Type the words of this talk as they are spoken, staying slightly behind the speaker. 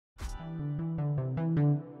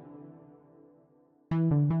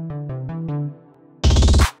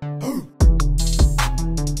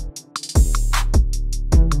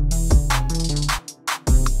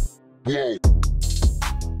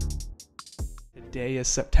Today is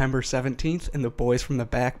September 17th, and the boys from the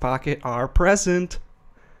Backpocket are present.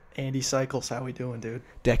 Andy Cycles, how we doing, dude?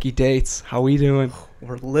 Decky Dates, how we doing?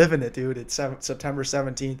 We're living it, dude. It's September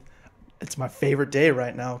 17th. It's my favorite day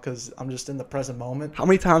right now because I'm just in the present moment. How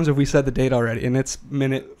many times have we said the date already? And it's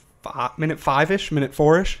minute five-ish, minute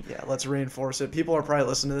four-ish? Yeah, let's reinforce it. People are probably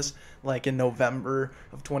listening to this like in November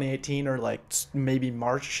of 2018 or like maybe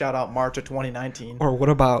March. Shout out March of 2019. Or what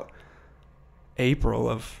about April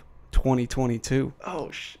of 2022?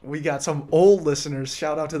 Oh, we got some old listeners.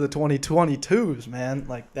 Shout out to the 2022s, man.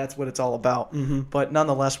 Like, that's what it's all about. Mm-hmm. But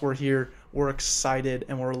nonetheless, we're here. We're excited,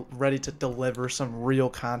 and we're ready to deliver some real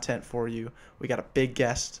content for you. We got a big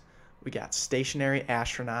guest. We got Stationary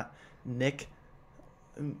Astronaut, Nick.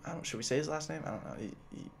 Should we say his last name? I don't know.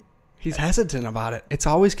 He's hesitant about it. It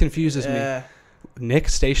always confuses me. Nick,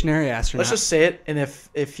 Stationary Astronaut. Let's just say it, and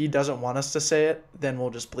if he doesn't want us to say it, then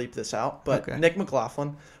we'll just bleep this out. But okay. Nick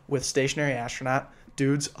McLaughlin with Stationary Astronaut.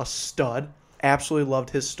 Dude's a stud. Absolutely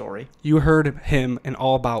loved his story. You heard him and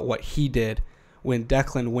all about what he did when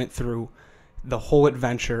Declan went through the whole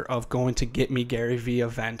adventure of going to Get Me Gary V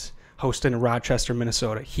event hosted in Rochester,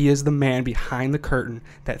 Minnesota. He is the man behind the curtain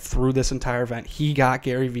that through this entire event. He got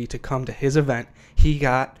Gary V to come to his event. He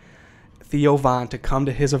got Theo Von to come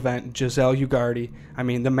to his event, Giselle Ugardi. I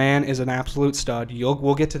mean, the man is an absolute stud.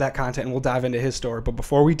 We'll get to that content and we'll dive into his story. But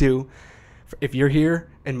before we do, if you're here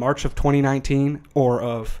in March of 2019 or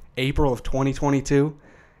of April of 2022,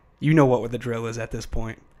 you know what the drill is at this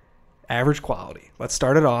point. Average quality. Let's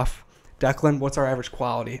start it off. Declan, what's our average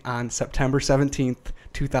quality on September 17th,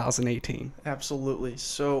 2018? Absolutely.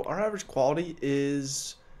 So our average quality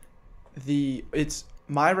is it's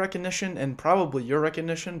my recognition and probably your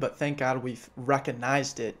recognition, but thank God we've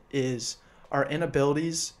recognized it, is our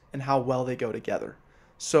inabilities and how well they go together.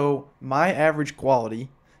 So my average quality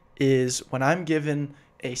is when I'm given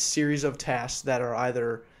a series of tasks that are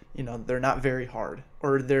either, they're not very hard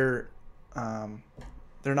or they're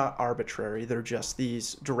not arbitrary. They're just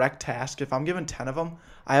these direct tasks. If I'm given 10 of them,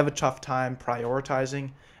 I have a tough time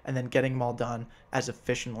prioritizing and then getting them all done as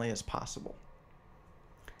efficiently as possible.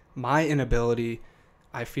 My inability,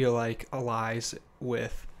 I feel like, lies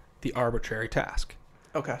with the arbitrary task.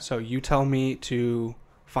 Okay. So you tell me to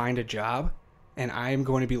find a job, and I am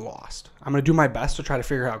going to be lost. I'm going to do my best to try to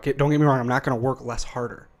figure out. Don't get me wrong. I'm not going to work less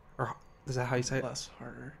harder. Or is that how you say it? Less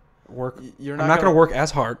harder. I'm not going to work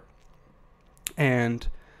as hard. And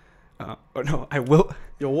no, I will.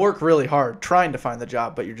 You'll work really hard trying to find the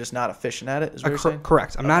job, but you're just not efficient at it. Is what you're saying?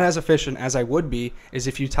 Correct. I'm not as efficient as I would be. Is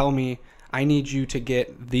if you tell me I need you to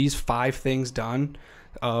get these 5 things done,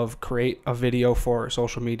 of create a video for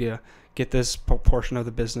social media, get this portion of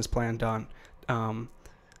the business plan done,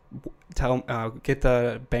 get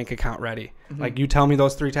the bank account ready. Mm-hmm. Like, you tell me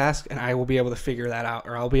those 3 tasks, and I will be able to figure that out,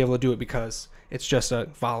 or I'll be able to do it because it's just a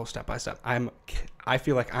follow step by step. I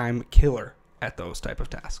feel like I'm killer at those type of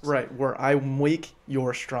tasks. Right, where I'm weak,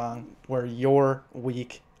 you're strong. Where you're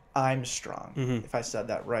weak, I'm strong. Mm-hmm. If I said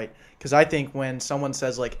that right, because I think when someone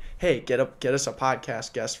says like, "Hey, get us a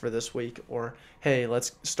podcast guest for this week," or "Hey,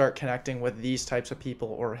 let's start connecting with these types of people,"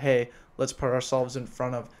 or "Hey, let's put ourselves in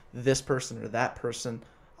front of this person or that person,"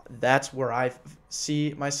 that's where I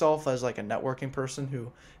see myself as like a networking person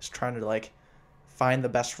who is trying to like find the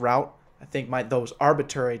best route. I think those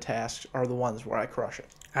arbitrary tasks are the ones where I crush it.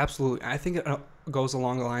 Absolutely. I think it goes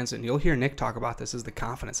along the lines, and you'll hear Nick talk about this, is the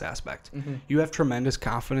confidence aspect. Mm-hmm. You have tremendous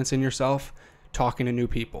confidence in yourself talking to new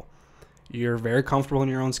people. You're very comfortable in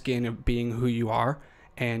your own skin of being who you are,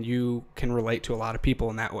 and you can relate to a lot of people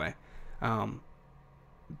in that way.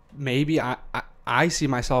 Maybe I see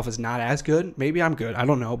myself as not as good. Maybe I'm good. I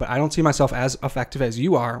don't know, but I don't see myself as effective as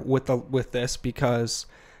you are with this, because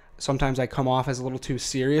sometimes I come off as a little too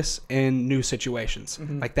serious in new situations.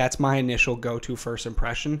 Mm-hmm. Like, that's my initial go-to first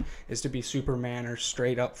impression, is to be Superman or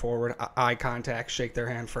straight up forward, eye contact, shake their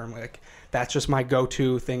hand firmly. Like, that's just my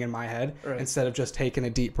go-to thing in my head, right, instead of just taking a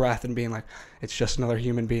deep breath and being like, it's just another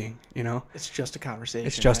human being, It's just a conversation.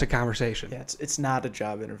 It's just a conversation. Yeah, it's not a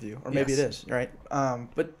job interview, or maybe it is, right?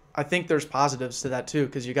 But I think there's positives to that too,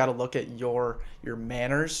 because you got to look at your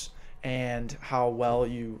manners and how well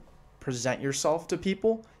you present yourself to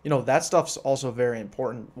people. That stuff's also very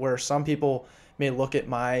important, where some people may look at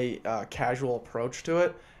my casual approach to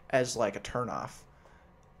it as like a turnoff,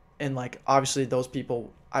 and like, obviously those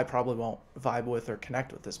people I probably won't vibe with or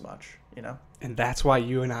connect with as much, And that's why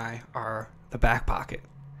you and I are the Backpocket,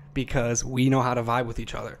 because we know how to vibe with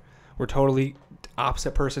each other. We're totally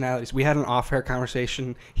opposite personalities. We had an off-air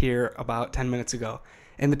conversation here about 10 minutes ago,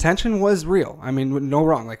 and the tension was real. I mean, no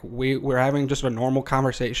wrong. Like, we're having just a normal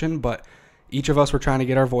conversation, but each of us were trying to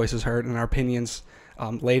get our voices heard and our opinions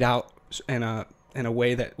laid out in a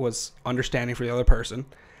way that was understanding for the other person.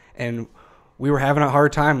 And we were having a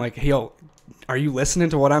hard time, like, yo, are you listening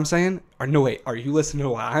to what I'm saying? Or no, wait, are you listening to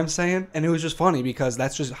what I'm saying? And it was just funny because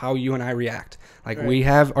that's just how you and I react. Like, Right. we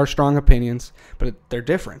have our strong opinions, but they're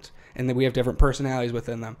different. And then we have different personalities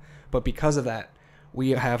within them. But because of that,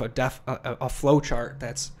 we have a flow chart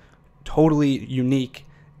that's totally unique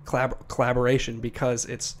collaboration because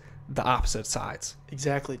it's the opposite sides.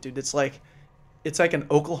 Exactly, dude. It's like an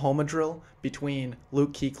Oklahoma drill between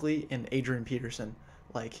Luke Kuechly and Adrian Peterson.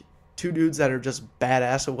 Like, two dudes that are just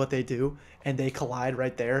badass at what they do, and they collide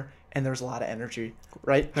right there, and there's a lot of energy,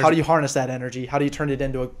 right? How do you harness that energy? How do you turn it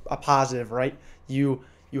into a positive, right? You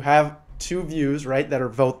have two views, right, that are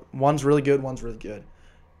both, one's really good,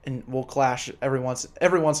 and we'll clash every once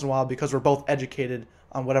in a while because we're both educated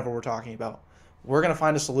on whatever we're talking about. We're going to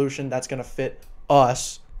find a solution that's going to fit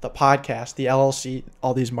us, the podcast, the LLC.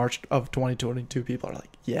 All these March of 2022 people are like,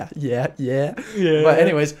 yeah. But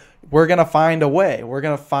anyways, we're going to find a way. We're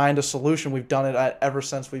going to find a solution. We've done it ever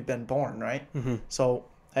since we've been born, right? Mm-hmm. So,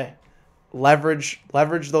 hey, leverage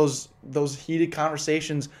those heated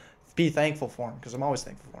conversations. Be thankful for them, because I'm always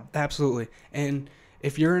thankful for them. Absolutely. And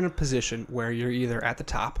if you're in a position where you're either at the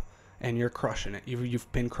top and you're crushing it, you've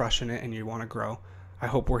been crushing it and you want to grow, I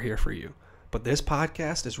hope we're here for you. But this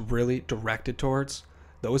podcast is really directed towards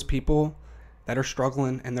those people that are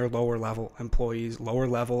struggling and their lower level employees, lower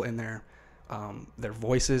level in their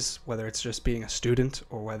voices, whether it's just being a student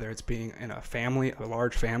or whether it's being in a family, a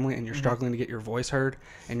large family, and you're struggling to get your voice heard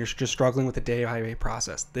and you're just struggling with the day-by-day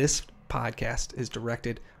process. This podcast is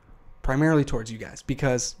directed primarily towards you guys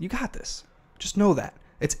because you got this. Just know that.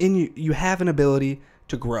 It's in you. You have an ability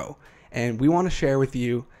to grow. And we want to share with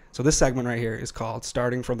you. So this segment right here is called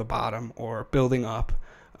Starting from the Bottom or Building Up,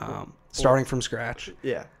 Starting from Scratch.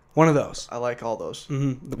 Yeah. One of those. I like all those.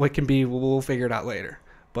 Mm-hmm. What can be, we'll figure it out later.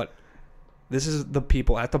 But this is the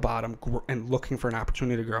people at the bottom and looking for an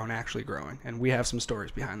opportunity to grow and actually growing. And we have some stories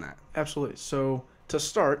behind that. Absolutely. So to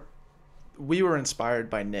start, we were inspired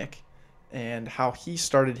by Nick and how he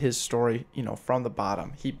started his story, from the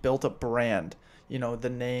bottom. He built a brand, the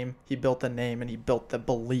name, he built the name and he built the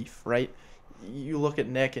belief, right? You look at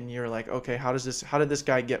Nick and you're like, okay, how did this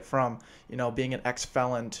guy get from, being an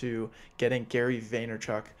ex-felon to getting Gary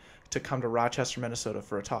Vaynerchuk to come to Rochester, Minnesota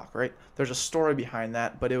for a talk, right? There's a story behind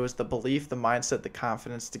that, but it was the belief, the mindset, the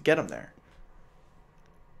confidence to get him there.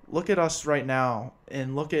 Look at us right now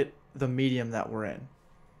and look at the medium that we're in.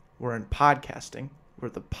 We're in podcasting. We're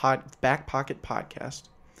the Backpocket podcast,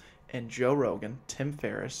 and Joe Rogan, Tim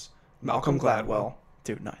Ferriss, Malcolm Gladwell.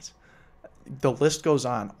 Dude, nice. The list goes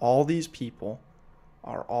on. All these people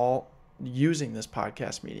are all using this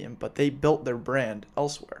podcast medium, but they built their brand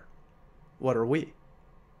elsewhere. What are we?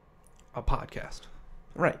 A podcast.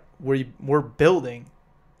 Right. We're building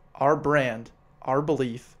our brand, our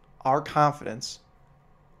belief, our confidence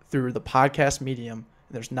through the podcast medium.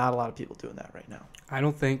 And there's not a lot of people doing that right now. I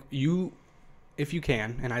don't think if you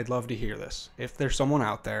can, and I'd love to hear this, if there's someone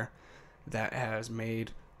out there that has made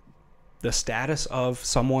the status of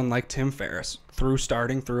someone like Tim Ferriss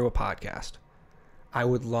starting through a podcast, I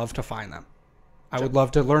would love to find them. I would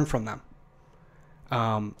love to learn from them.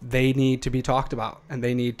 They need to be talked about, and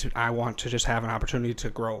I want to just have an opportunity to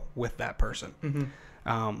grow with that person.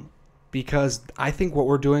 Mm-hmm. Because I think what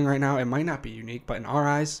we're doing right now, it might not be unique, but in our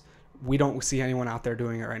eyes, we don't see anyone out there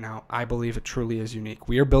doing it right now. I believe it truly is unique.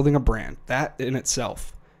 We are building a brand. That in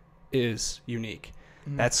itself is unique.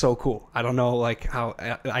 Mm-hmm. That's so cool. I don't know how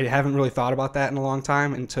I haven't really thought about that in a long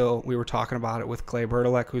time until we were talking about it with Clay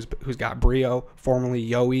Bertolek, who's got Brio, formerly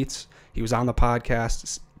Yo Eats. He was on the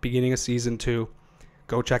podcast beginning of season 2.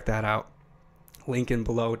 Go check that out. Link in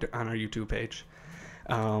below on our YouTube page.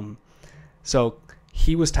 So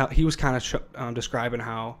he was kind of describing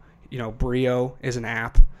how Brio is an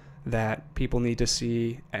app that people need to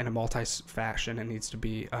see in a multi-fashion. It needs to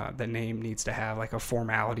be, the name needs to have a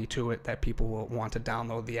formality to it that people will want to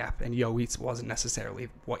download the app. And Yo Eats wasn't necessarily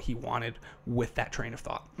what he wanted with that train of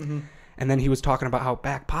thought. Mm-hmm. And then he was talking about how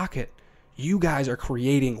Backpocket, you guys are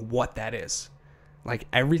creating what that is.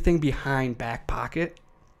 Everything behind Backpocket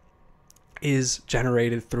is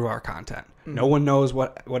generated through our content. Mm-hmm. No one knows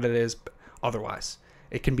what it is otherwise.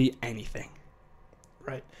 It can be anything.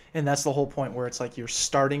 Right. And that's the whole point where it's you're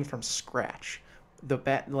starting from scratch.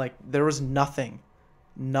 There was nothing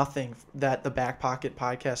that the Backpocket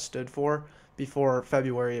podcast stood for before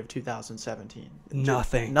February of 2017.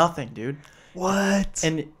 Nothing. Nothing, dude. What?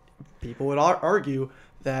 And people would argue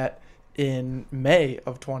that in May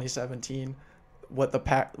of 2017, what the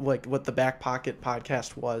Backpocket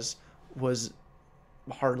podcast was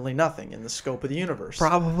hardly nothing in the scope of the universe.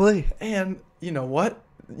 Probably. And you know what?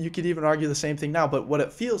 You could even argue the same thing now. But what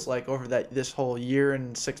it feels like over this whole year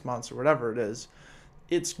and 6 months or whatever it is,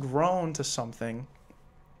 it's grown to something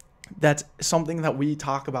that's something that we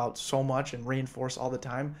talk about so much and reinforce all the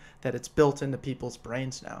time, that it's built into people's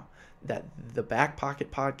brains now. That the Backpocket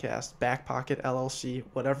podcast, Backpocket LLC,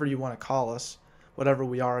 whatever you want to call us, whatever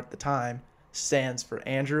we are at the time, stands for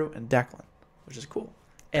Andrew and Declan, which is cool.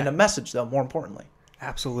 And a message, though, more importantly.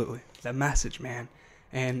 Absolutely. The message, man.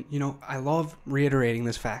 And, I love reiterating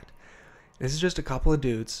this fact. This is just a couple of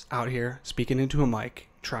dudes out here speaking into a mic,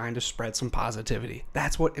 trying to spread some positivity.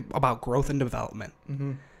 That's what about growth and development.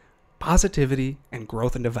 Mm-hmm. Positivity and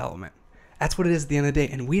growth and development. That's what it is at the end of the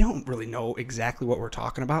day. And we don't really know exactly what we're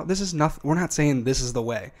talking about. This is nothing. We're not saying this is the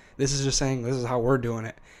way. This is just saying this is how we're doing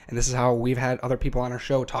it. And this is how we've had other people on our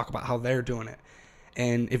show talk about how they're doing it.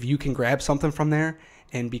 And if you can grab something from there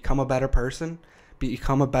and become a better person,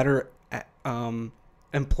 become a better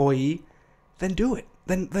employee, then do it.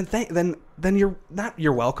 Then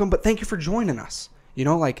you're welcome, but thank you for joining us.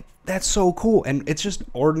 That's so cool. And it's just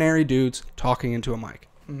ordinary dudes talking into a mic.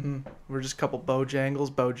 Mm-hmm. We're just a couple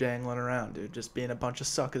bojangling around, dude. Just being a bunch of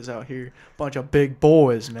suckers out here. Bunch of big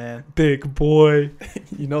boys, man. Big boy.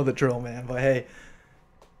 You know the drill, man. But hey,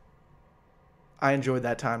 I enjoyed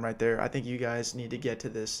that time right there. I think you guys need to get to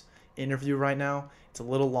this interview right now. It's a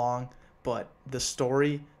little long, but the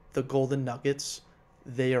story, the golden nuggets,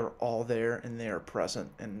 they are all there and they are present.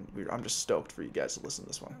 And I'm just stoked for you guys to listen to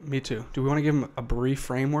this one. Me too. Do we want to give them a brief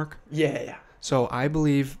framework? Yeah. So I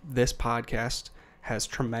believe this podcast has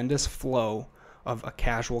tremendous flow of a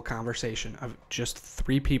casual conversation of just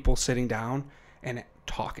three people sitting down and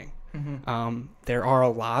talking. Mm-hmm. There are a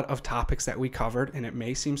lot of topics that we covered, and it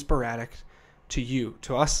may seem sporadic to you.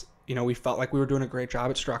 To us, we felt like we were doing a great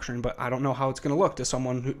job at structuring, but I don't know how it's going to look to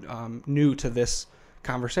someone who new to this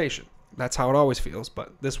conversation. That's how it always feels,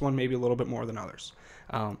 but this one may be a little bit more than others.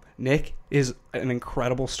 Nick is an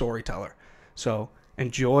incredible storyteller, so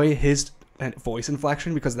enjoy his voice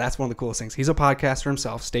inflection, because that's one of the coolest things. He's a podcaster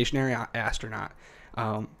himself, Stationary Astronaut,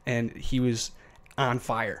 and he was on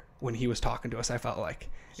fire when he was talking to us. I felt like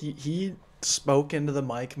he spoke into the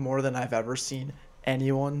mic more than I've ever seen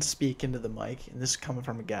anyone speak into the mic, and this is coming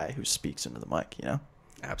from a guy who speaks into the mic.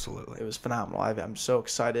 Absolutely, it was phenomenal. I'm so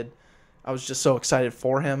excited. I was just so excited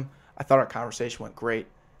for him. I thought our conversation went great.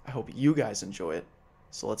 I hope you guys enjoy it.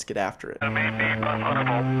 So let's get after it. Main B,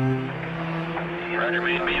 Roger,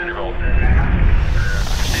 main B interval. Stand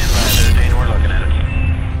by, Dane, we're looking at it.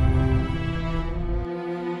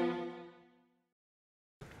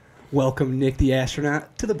 Welcome, Nick the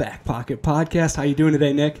Astronaut, to the Backpocket Podcast. How you doing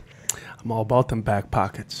today, Nick? I'm all about them back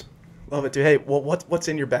pockets. Love it, dude. Hey, what's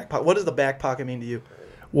in your back pocket? What does the back pocket mean to you?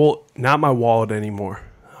 Well, not my wallet anymore.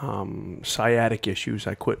 Sciatic issues.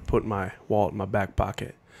 I quit putting my wallet in my back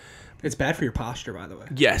pocket. It's bad for your posture, by the way.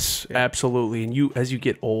 Yes, yeah. Absolutely. And as you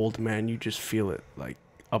get old, man, you just feel it like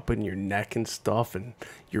up in your neck and stuff, and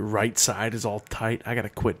your right side is all tight. I got to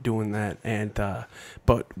quit doing that. And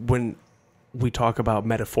but when we talk about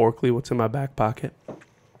metaphorically what's in my back pocket,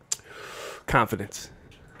 confidence.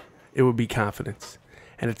 It would be confidence.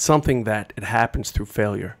 And it's something that it happens through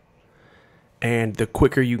failure. And the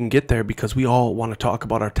quicker you can get there, because we all want to talk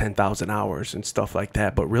about our 10,000 hours and stuff like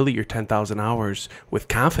that, but really your 10,000 hours with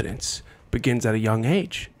confidence begins at a young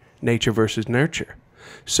age. Nature versus nurture.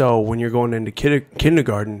 So when you're going into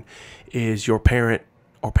kindergarten, is your parent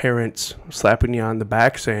or parents slapping you on the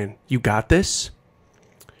back saying, "You got this"?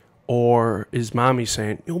 Or is mommy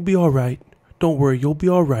saying, "You'll be all right. Don't worry, you'll be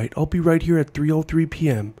all right. I'll be right here at 3:03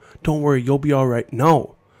 p.m. Don't worry, you'll be all right."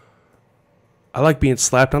 No. I like being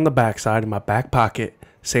slapped on the backside in my back pocket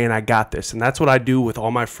saying I got this. And that's what I do with all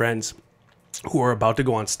my friends who are about to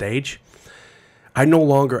go on stage. I no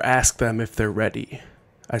longer ask them if they're ready.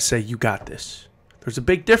 I say, "You got this." There's a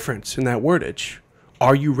big difference in that wordage.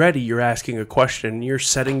 Are you ready? You're asking a question. You're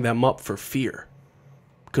setting them up for fear.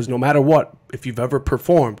 Because no matter what, if you've ever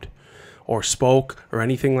performed or spoke or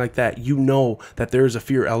anything like that, you know that there is a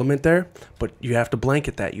fear element there, but you have to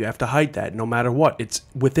blanket that. You have to hide that no matter what. It's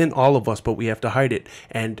within all of us, but we have to hide it.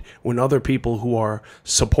 And when other people who are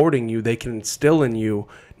supporting you, they can instill in you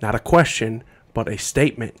not a question, but a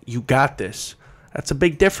statement. You got this. That's a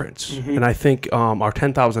big difference. Mm-hmm. And I think our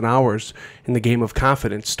 10,000 hours in the game of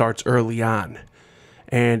confidence starts early on.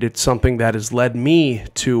 And it's something that has led me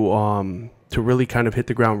to really kind of hit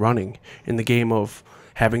the ground running in the game of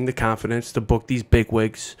having the confidence to book these big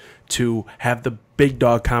wigs, to have the big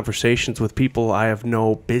dog conversations with people I have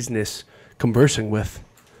no business conversing with.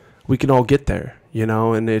 We can all get there, you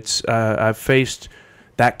know, and it's I've faced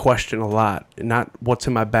that question a lot. Not what's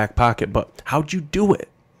in my back pocket, but how'd you do it?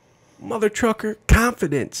 Mother trucker,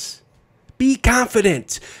 confidence. Be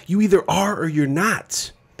confident. You either are or you're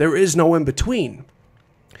not. There is no in between.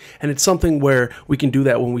 And it's something where we can do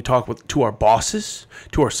that when we talk to our bosses,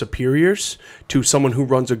 to our superiors, to someone who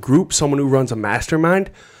runs a group, someone who runs a mastermind.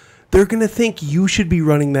 They're going to think you should be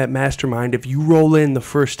running that mastermind if you roll in the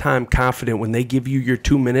first time confident when they give you your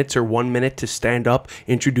 2 minutes or 1 minute to stand up,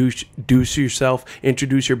 introduce yourself,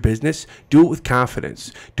 introduce your business. Do it with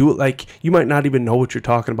confidence. Do it like you might not even know what you're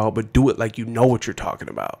talking about, but do it like you know what you're talking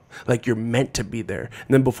about, like you're meant to be there.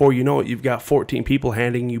 And then before you know it, you've got 14 people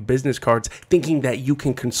handing you business cards thinking that you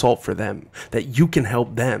can consult for them, that you can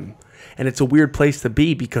help them. And it's a weird place to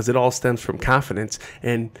be because it all stems from confidence.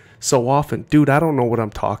 And so often, dude, I don't know what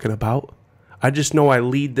I'm talking about. I just know I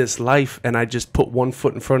lead this life and I just put one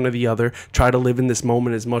foot in front of the other, try to live in this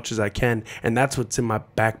moment as much as I can. And that's what's in my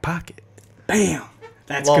back pocket. Bam.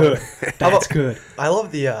 That's Love good. it. That's good. I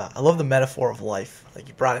love the metaphor of life. Like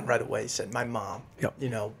you brought it right away. You said, my mom. Yep. You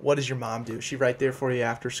know, what does your mom do? Is she right there for you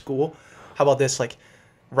after school? How about this? Like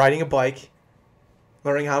riding a bike,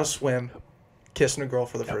 learning how to swim, kissing a girl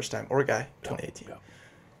for the first time, or a guy, 2018. Yep.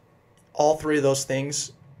 All three of those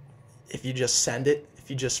things, if you just send it, if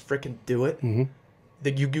you just freaking do it,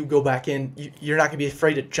 then you go back in. You're not going to be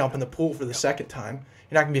afraid to jump in the pool for the second time.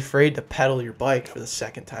 You're not going to be afraid to pedal your bike for the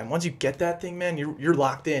second time. Once you get that thing, man, you're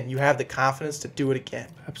locked in. You have the confidence to do it again.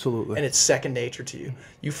 Absolutely. And it's second nature to you.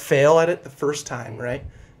 You fail at it the first time, right?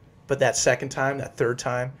 But that second time, that third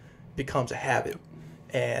time becomes a habit.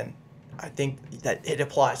 And I think that it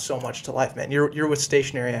applies so much to life, man. You're with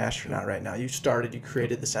Stationary Astronaut right now. You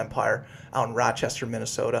created this empire out in Rochester,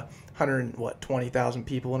 Minnesota. 20,000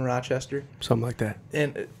 people in Rochester. Something like that.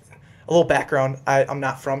 And a little background, I'm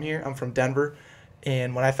not from here. I'm from Denver.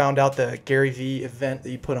 And when I found out the Gary Vee event that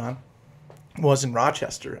you put on was in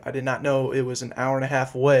Rochester, I did not know it was an hour and a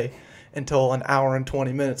half away until an hour and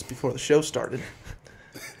 20 minutes before the show started.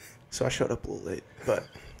 So I showed up a little late. But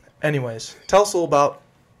anyways, tell us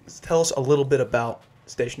a little bit about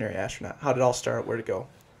Stationary Astronaut. How did it all start? Where'd it go?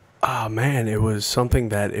 Oh, man, it was something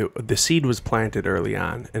that the seed was planted early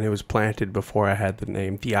on, and it was planted before I had the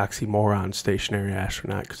name, the oxymoron Stationary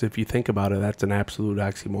Astronaut, because if you think about it, that's an absolute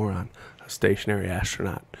oxymoron, a stationary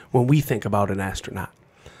astronaut, when we think about an astronaut.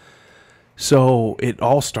 So it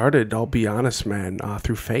all started, I'll be honest, man,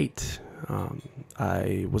 through fate.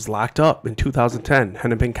 I was locked up in 2010,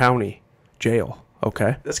 Hennepin County Jail,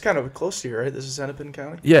 okay? That's kind of close to you, right? This is Hennepin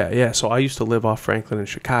County? Yeah, so I used to live off Franklin in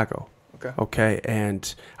Chicago. Okay,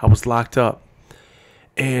 and I was locked up.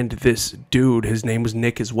 And this dude, his name was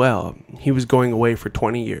Nick as well. He was going away for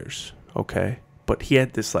 20 years, okay? But he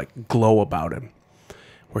had this, like, glow about him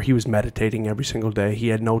where he was meditating every single day. He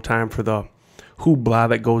had no time for the hoopla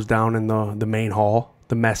that goes down in the main hall,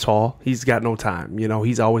 the mess hall. He's got no time, you know?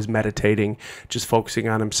 He's always meditating, just focusing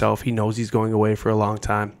on himself. He knows he's going away for a long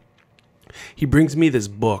time. He brings me this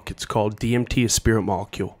book. It's called DMT, A Spirit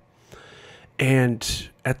Molecule. And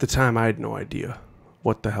at the time, I had no idea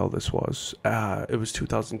what the hell this was. It was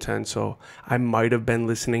 2010, so I might have been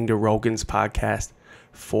listening to Rogan's podcast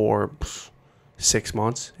for 6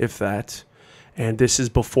 months, if that. And this is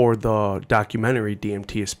before the documentary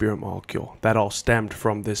DMT, A Spirit Molecule. That all stemmed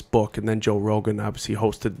from this book, and then Joe Rogan obviously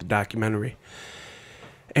hosted the documentary.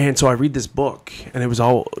 And so I read this book, and it was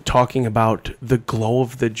all talking about the glow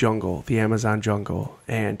of the jungle, the Amazon jungle,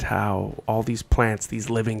 and how all these plants, these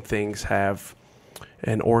living things have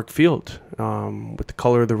an auric field with the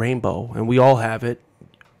color of the rainbow. And we all have it,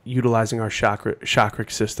 utilizing our chakra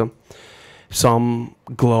system. Some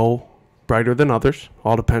glow brighter than others.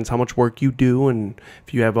 All depends how much work you do, and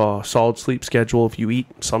if you have a solid sleep schedule, if you eat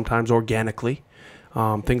sometimes organically,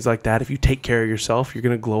 things like that. If you take care of yourself, you're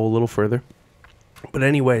going to glow a little further. But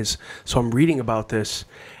anyways, so I'm reading about this,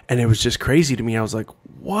 and it was just crazy to me. I was like,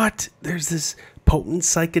 what? There's this potent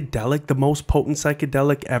psychedelic, the most potent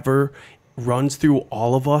psychedelic ever, runs through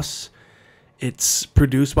all of us. It's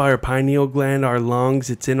produced by our pineal gland, our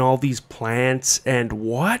lungs. It's in all these plants. And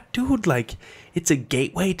what, dude? Like, it's a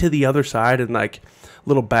gateway to the other side. And, like,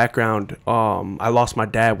 little background, I lost my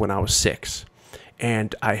dad when I was 6.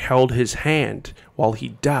 And I held his hand while he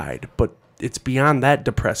died. But it's beyond that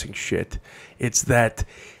depressing shit. It's that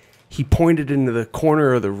he pointed into the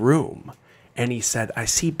corner of the room and he said, I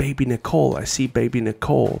see baby Nicole. I see baby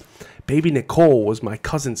Nicole. Baby Nicole was my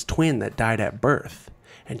cousin's twin that died at birth.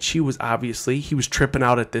 And he was tripping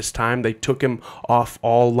out at this time. They took him off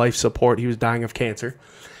all life support. He was dying of cancer.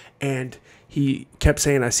 And he kept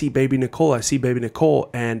saying, I see baby Nicole, I see baby Nicole.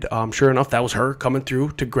 And sure enough, that was her coming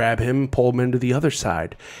through to grab him and pull him into the other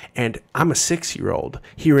side. And I'm a 6-year-old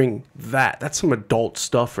hearing that. That's some adult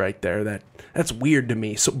stuff right there. That's weird to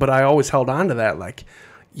me. So, but I always held on to that, like,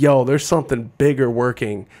 yo, there's something bigger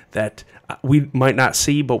working that we might not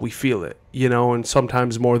see, but we feel it, and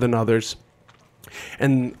sometimes more than others.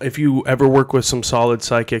 And if you ever work with some solid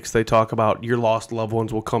psychics, they talk about your lost loved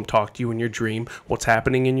ones will come talk to you in your dream. What's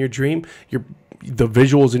happening in your dream, the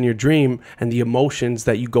visuals in your dream and the emotions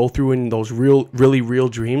that you go through in those really real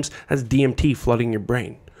dreams, that's DMT flooding your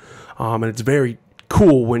brain. And it's very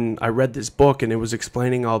cool when I read this book and it was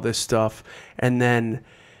explaining all this stuff. And then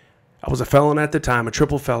I was a felon at the time, a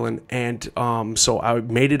triple felon, and so I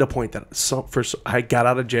made it a point that I got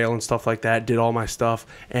out of jail and stuff like that, did all my stuff,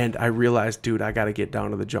 and I realized, dude, I got to get down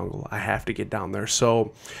to the jungle. I have to get down there.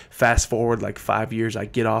 So fast forward like 5 years, I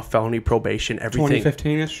get off felony probation, everything.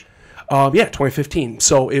 2015-ish? Yeah, 2015.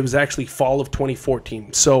 So it was actually fall of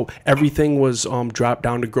 2014. So everything was dropped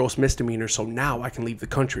down to gross misdemeanor. So now I can leave the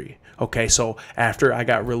country. Okay, so after I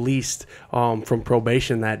got released from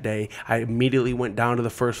probation that day, I immediately went down to the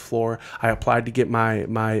first floor. I applied to get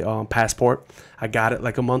my passport. I got it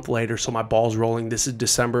like a month later, so my ball's rolling. This is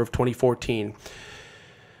December of 2014.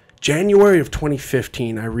 January of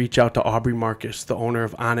 2015, I reach out to Aubrey Marcus, the owner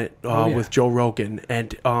of On It with Joe Rogan,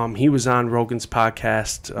 and he was on Rogan's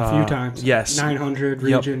podcast a few times. Yes, 900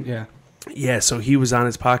 region. Yep. Yeah, so he was on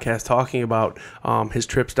his podcast talking about his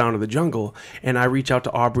trips down to the jungle, and I reach out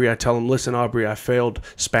to Aubrey. I tell him, listen, Aubrey, I failed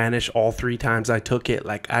Spanish all 3 times I took it.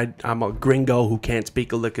 Like, I'm a gringo who can't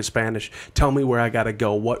speak a lick of Spanish. Tell me where I got to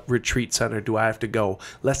go. What retreat center do I have to go?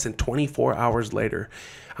 Less than 24 hours later,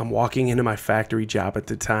 I'm walking into my factory job at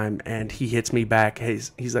the time, and he hits me back.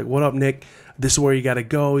 He's like, what up, Nick? This is where you got to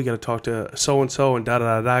go. You got to talk to so-and-so and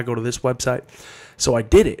da-da-da-da. Go to this website. So I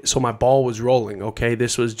did it. So my ball was rolling, okay?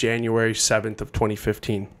 This was January 7th of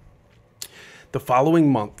 2015. The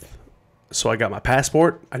following month, so I got my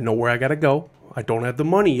passport. I know where I got to go. I don't have the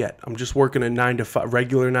money yet. I'm just working a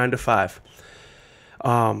regular 9 to 5.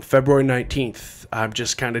 February 19th, I'm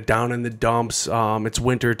just kind of down in the dumps. It's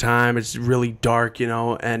winter time. It's really dark,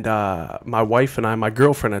 and my wife and I, my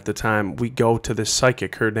girlfriend at the time, we go to this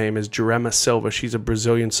psychic. Her name is Jurema Silva. She's a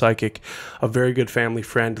Brazilian psychic, a very good family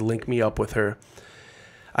friend. Link me up with her.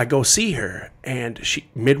 I go see her, and she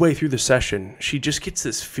midway through the session, she just gets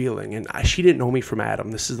this feeling, and she didn't know me from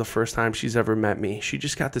Adam. This is the first time she's ever met me. She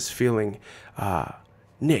just got this feeling,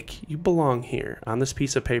 Nick, you belong here. On this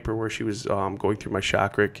piece of paper where she was going through my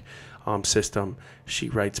chakric system, she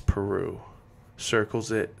writes Peru, circles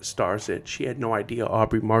it, stars it. She had no idea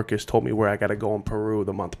Aubrey Marcus told me where I got to go in Peru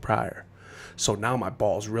the month prior. So now my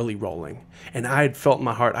ball's really rolling. And I had felt in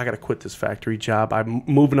my heart, I got to quit this factory job. I'm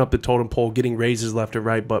moving up the totem pole, getting raises left and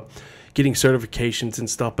right, but getting certifications and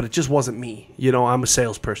stuff. But it just wasn't me. I'm a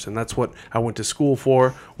salesperson. That's what I went to school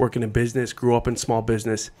for, working in business, grew up in small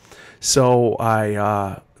business. So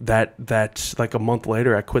that's like a month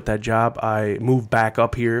later, I quit that job. I moved back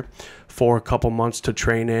up here for a couple months to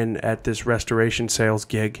train in at this restoration sales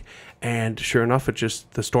gig. And sure enough,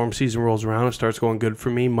 the storm season rolls around. It starts going good for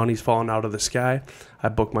me. Money's falling out of the sky. I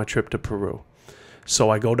book my trip to Peru. So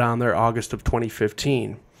I go down there August of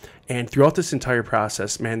 2015. And throughout this entire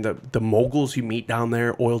process, man, the moguls you meet down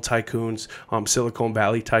there, oil tycoons, Silicon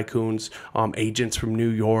Valley tycoons, agents from New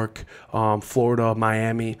York, Florida,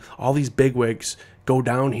 Miami, all these bigwigs go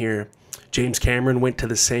down here. James Cameron went to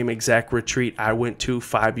the same exact retreat I went to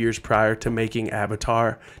 5 years prior to making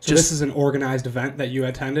Avatar. So this is an organized event that you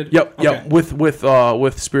attended? Yep, okay. Yep.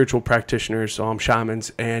 With spiritual practitioners,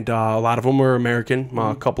 shamans, and a lot of them were American,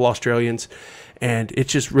 a couple Australians, and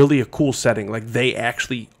it's just really a cool setting. Like, they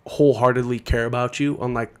actually wholeheartedly care about you,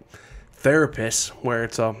 unlike therapists where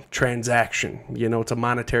it's a transaction. It's a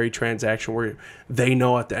monetary transaction where they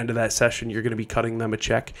know at the end of that session you're going to be cutting them a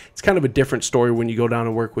check. It's kind of a different story when you go down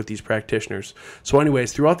and work with these practitioners. So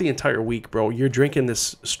anyways, throughout the entire week, bro, you're drinking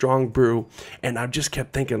this strong brew, and I just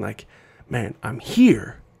kept thinking, like, man, I'm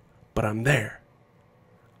here, but I'm there.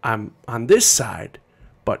 I'm on this side,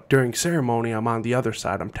 but during ceremony, I'm on the other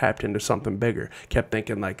side. I'm tapped into something bigger. Kept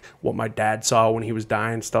thinking, like, what my dad saw when he was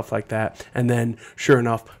dying, stuff like that. And then, sure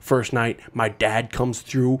enough, first night, my dad comes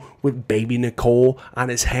through with baby Nicole on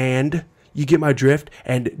his hand. You get my drift?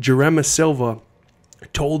 And Jurema Silva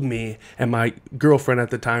told me, and my girlfriend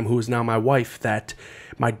at the time, who is now my wife, that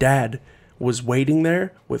my dad was waiting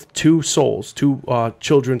there with 2 souls, 2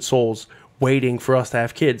 children's souls, waiting for us to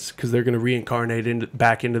have kids because they're going to reincarnate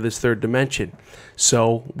back into this third dimension.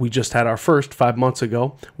 So we just had our first 5 months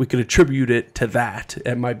ago. We could attribute it to that.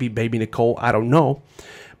 It might be baby Nicole. I don't know.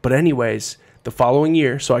 But anyways, the following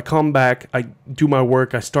year, so I come back, I do my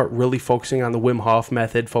work, I start really focusing on the Wim Hof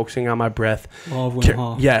method, focusing on my breath. Love Wim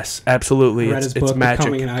Hof. Yes, absolutely. I read his book, magic.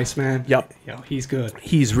 Becoming an Iceman. Yep. Yo, he's good.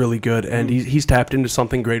 He's really good, and he's tapped into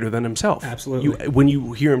something greater than himself. Absolutely. When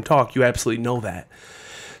you hear him talk, you absolutely know that.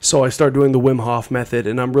 So I start doing the Wim Hof method,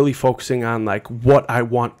 and I'm really focusing on like what I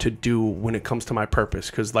want to do when it comes to my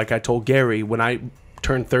purpose. Because like I told Gary, when I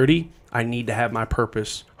turn 30, I need to have my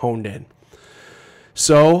purpose honed in.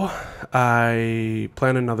 So I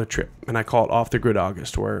plan another trip, and I call it Off the Grid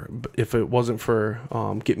August, where if it wasn't for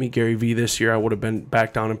Get Me Gary V this year, I would have been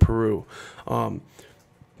back down in Peru.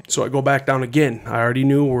 So I go back down again. I already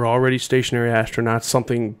knew we're already stationary astronauts.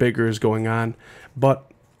 Something bigger is going on. But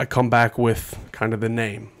I come back with kind of the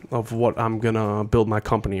name of what I'm going to build my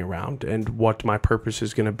company around and what my purpose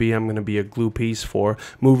is going to be. I'm going to be a glue piece for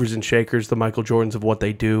movers and shakers, the Michael Jordans of what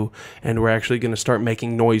they do. And we're actually going to start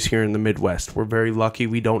making noise here in the Midwest. We're very lucky.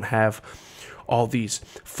 We don't have all these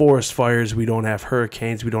forest fires. We don't have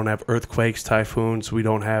hurricanes. We don't have earthquakes, typhoons. We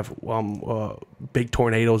don't have big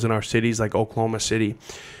tornadoes in our cities like Oklahoma City.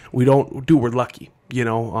 We're lucky. You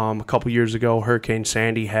know, a couple years ago, Hurricane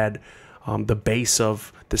Sandy had the base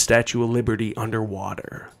of the Statue of Liberty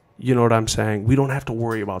underwater. You know what I'm saying? We don't have to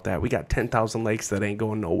worry about that. We got 10,000 lakes that ain't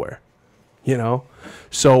going nowhere. You know?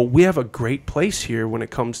 So we have a great place here when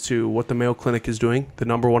it comes to what the Mayo Clinic is doing, the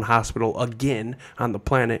 #1 hospital again on the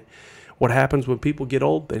planet. What happens when people get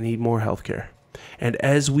old? They need more health care. And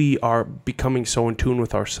as we are becoming so in tune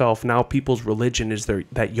with ourselves, now people's religion is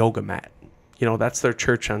that yoga mat. You know, that's their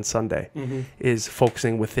church on Sunday, is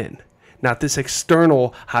focusing within. Not this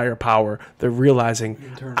external higher power. They're realizing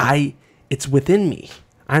it's within me.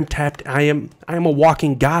 I'm tapped. I am a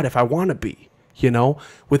walking God if I want to be, you know,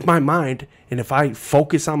 with my mind. And if I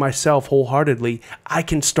focus on myself wholeheartedly, I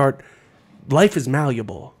can start. Life is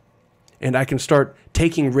malleable, and I can start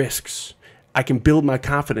taking risks. I can build my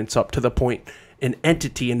confidence up to the point an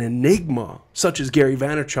entity, an enigma, such as Gary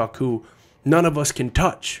Vaynerchuk, who none of us can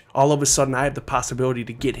touch. All of a sudden, I have the possibility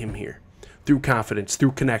to get him here. Through confidence,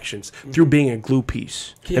 through connections, through being a glue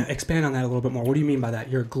piece. Yeah, expand on that a little bit more. What do you mean by that?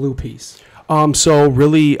 You're a glue piece. So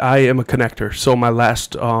really, I am a connector. So my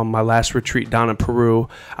last retreat down in Peru,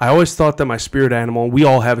 I always thought that my spirit animal, we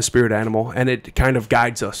all have a spirit animal, and it kind of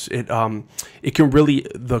guides us. It can really,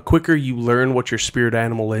 the quicker you learn what your spirit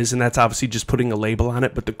animal is, and that's obviously just putting a label on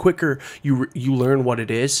it, but the quicker you learn what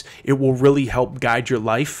it is, it will really help guide your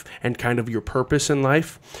life and kind of your purpose in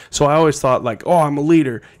life. So I always thought like, oh, I'm a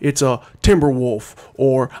leader. It's a timber wolf,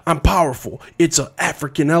 or I'm powerful. It's an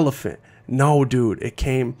African elephant. No, dude,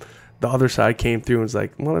 the other side came through and was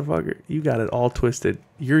like, motherfucker, you got it all twisted.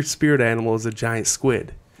 Your spirit animal is a giant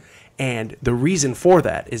squid. And the reason for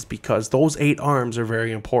that is because those 8 arms are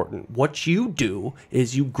very important. What you do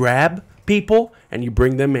is you grab people and you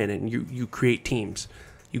bring them in, and you create teams.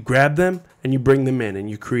 You grab them and you bring them in, and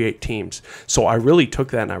you create teams. So I really took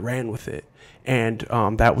that and I ran with it. And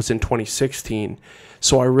that was in 2016.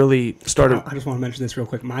 So I really started. I just want to mention this real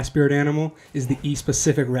quick. My spirit animal is the East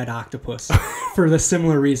Pacific red octopus for the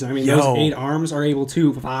similar reason. I mean, those 8 arms are able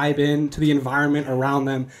to vibe into the environment around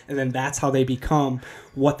them, and then that's how they become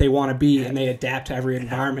what they want to be, and they adapt to every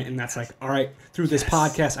environment. And that's like, all right, through this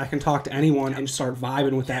podcast, I can talk to anyone and start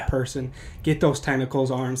vibing with that person, get those tentacles,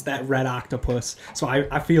 arms, that red octopus. So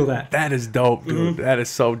I feel that. That is dope, dude. That is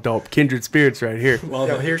so dope. Kindred spirits right here. Well,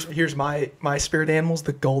 here's my spirit animals,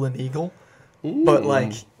 the golden eagle. Ooh. But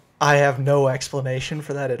like, I have no explanation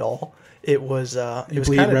for that at all. It was kind of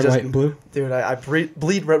red, white, and blue, dude. I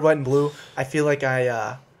bleed red, white, and blue. I feel like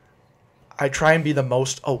I try and be the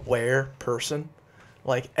most aware person.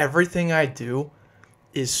 Like everything I do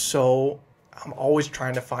is so. I'm always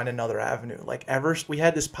trying to find another avenue. Like we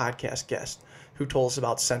had this podcast guest who told us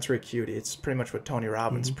about sensory acuity. It's pretty much what Tony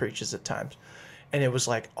Robbins preaches at times, and it was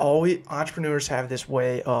like always entrepreneurs have this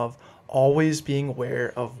way of always being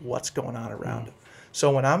aware of what's going on around them.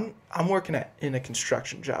 So when I'm working in a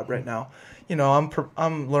construction job right now, you know,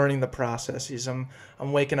 I'm learning the processes. I'm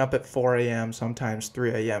waking up at 4 a.m., sometimes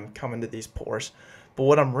 3 a.m., coming to these pours. But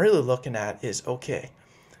what I'm really looking at is, okay,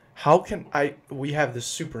 how can we have this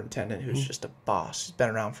superintendent who's just a boss. He's been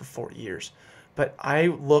around for 40 years. But I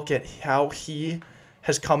look at how he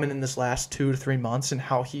has come in this last 2 to 3 months and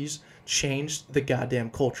how he's changed the goddamn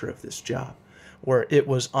culture of this job, where it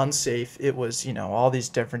was unsafe, it was, you know, all these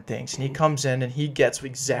different things. And he comes in and he gets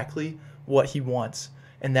exactly what he wants,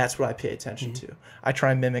 and that's what I pay attention to. I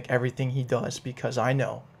try and mimic everything he does because I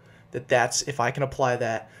know That's if I can apply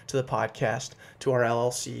that to the podcast, to our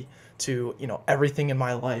LLC, to, everything in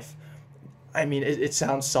my life. I mean, it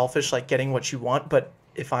sounds selfish, like getting what you want, but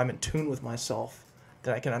if I'm in tune with myself,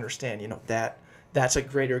 then I can understand, that's a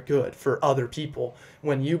greater good for other people.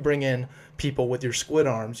 When you bring in people with your squid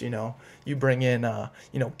arms, you bring in,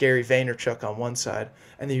 Gary Vaynerchuk on one side,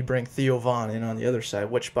 and then you bring Theo Vaughn in on the other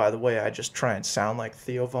side, which, by the way, I just try and sound like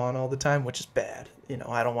Theo Vaughn all the time, which is bad.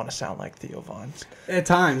 I don't want to sound like Theo Vaughn. At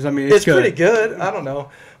times, I mean, it's good. Pretty good. I don't know.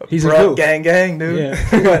 He's a goof. Gang, dude.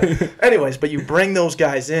 Yeah. but you bring those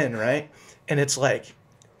guys in, right? And it's like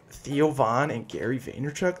Theo Vaughn and Gary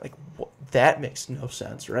Vaynerchuk, like that makes no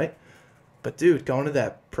sense, right? But dude, going to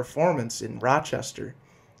that performance in Rochester,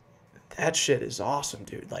 that shit is awesome,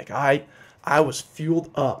 dude. Like I was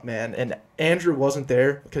fueled up, man. And Andrew wasn't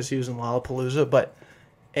there because he was in Lollapalooza, but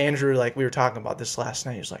Andrew, like we were talking about this last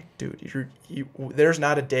night, he was like, dude, there's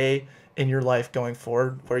not a day in your life going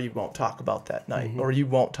forward where you won't talk about that night, or you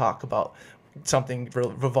won't talk about something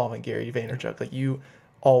revolving Gary Vaynerchuk. Like you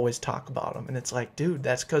always talk about him, and it's like, dude,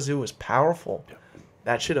 that's because it was powerful.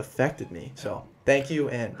 That shit affected me. So thank you,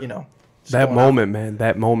 and that moment, man,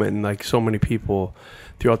 that moment, and like so many people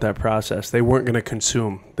throughout that process, they weren't going to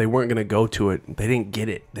consume. They weren't going to go to it. They didn't get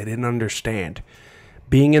it. They didn't understand.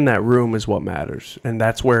 Being in that room is what matters. And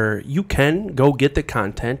that's where you can go get the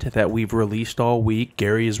content that we've released all week.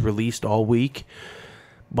 Gary has released all week.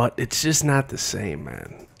 But it's just not the same,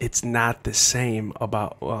 man. It's not the same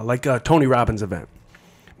about like a Tony Robbins event.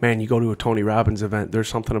 Man, you go to a Tony Robbins event, there's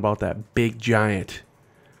something about that big giant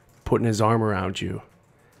putting his arm around you,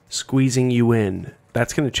 squeezing you in.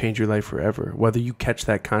 That's going to change your life forever, whether you catch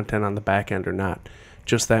that content on the back end or not.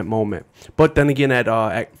 Just that moment. But then again,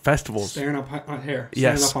 at festivals, staring up on hair,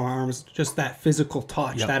 yes, staring up on arms, just that physical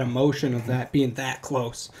touch, yep, that emotion of that being that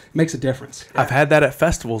close, makes a difference. Yeah. I've had that at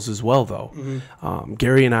festivals as well, though.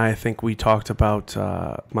 Gary and I think we talked about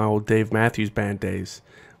my old Dave Matthews Band days,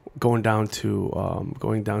 going down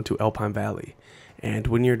to Alpine Valley, and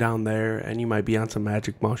when you're down there and you might be on some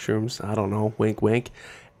magic mushrooms, I don't know, wink, wink.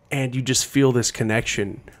 And you just feel this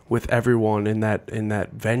connection with everyone in that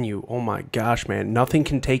venue. Oh my gosh, man! Nothing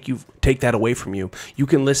can take that away from you. You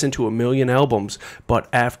can listen to a million albums, but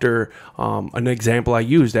after an example I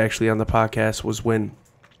used actually on the podcast was when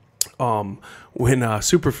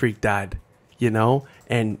Super Freak died,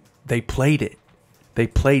 and they played it. They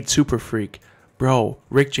played Super Freak, bro.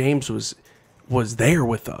 Rick James was there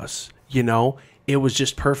with us, It was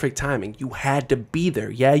just perfect timing. You had to be there.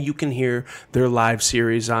 Yeah, you can hear their live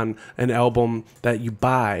series on an album that you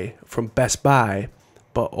buy from Best Buy,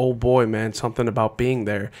 but oh boy, man, something about being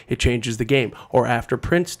there, it changes the game. Or after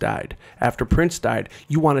Prince died,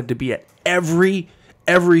 you wanted to be at every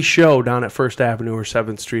show down at First Avenue or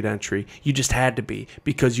 7th Street Entry. You just had to be,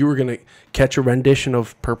 because you were going to catch a rendition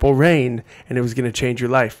of Purple Rain, and it was going to change your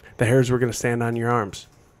life. The hairs were going to stand on your arms,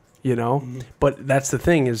 But that's the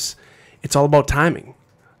thing is, it's all about timing,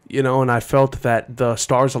 and I felt that the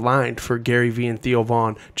stars aligned for Gary V and Theo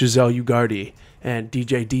Vaughn, Giselle Ugardi, and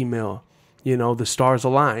DJ D-Mill. The stars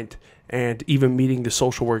aligned. And even meeting the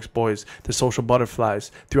Social Works boys, the Social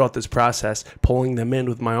Butterflies, throughout this process, pulling them in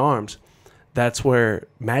with my arms, that's where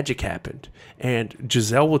magic happened. And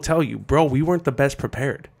Giselle will tell you, bro, we weren't the best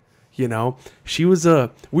prepared. We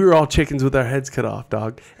were all chickens with our heads cut off,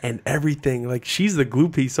 dog, and everything. Like, she's the glue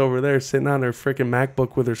piece over there sitting on her freaking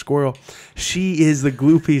MacBook with her squirrel. She is the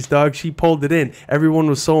glue piece, dog. She pulled it in. Everyone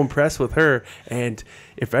was so impressed with her. And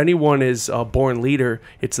if anyone is a born leader,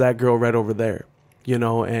 it's that girl right over there,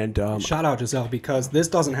 and shout out Giselle, because this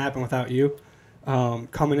doesn't happen without you.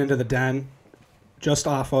 Coming into the den just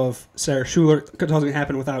off of Sarah Schuler, it doesn't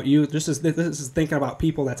happen without you. This is thinking about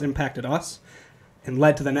people that's impacted us and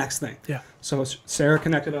led to the next thing. Yeah. So Sarah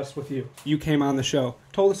connected us with you. You came on the show,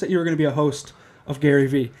 told us that you were going to be a host of Gary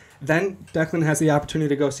V. Then Declan has the opportunity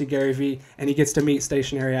to go see Gary V, and he gets to meet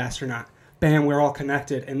Stationary Astronaut. Bam, we're all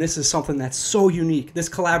connected, and this is something that's so unique. This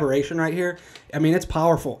collaboration right here, I mean, it's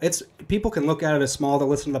powerful. People can look at it as small. They'll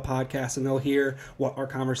listen to the podcast, and they'll hear what our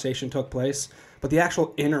conversation took place. But the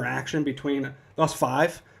actual interaction between us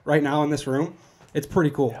five right now in this room, it's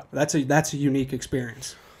pretty cool. Yeah. That's a unique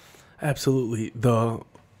experience. Absolutely. The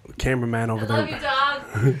cameraman over there. Love you, dog.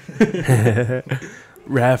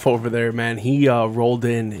 Raph over there, man. He rolled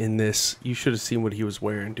in this. You should have seen what he was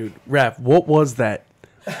wearing, dude. Raph, what was that?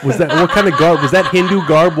 Was that what kind of garb? Was that Hindu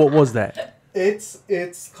garb? What was that?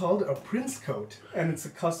 It's called a prince coat, and it's a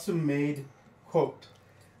custom made coat,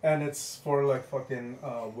 and it's for like fucking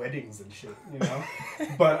weddings and shit,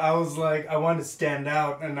 But I was like, I wanted to stand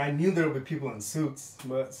out, and I knew there would be people in suits,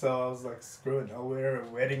 but so I was like, screw it, I'll wear a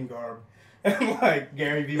wedding garb, and like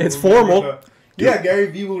Gary V. It's formal. Yeah, Gary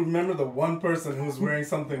Vee will remember the one person who's wearing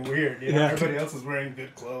something weird. You know, Yeah. everybody else is wearing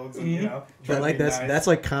good clothes, and you know. But trying like to be that's nice.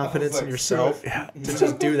 like confidence in like, yourself screw to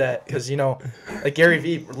just do that. Because like Gary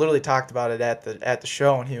Vee literally talked about it at the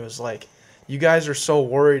show, and he was like, "You guys are so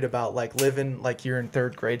worried about like living like you're in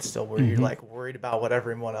third grade still, where you're like worried about what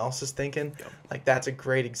everyone else is thinking. Like that's a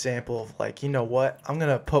great example of like, you know what, I'm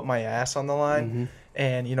gonna put my ass on the line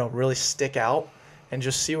and really stick out and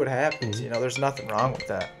just see what happens. There's nothing wrong with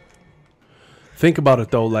that." Think about it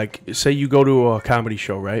though. Like, say you go to a comedy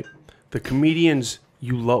show, right? The comedians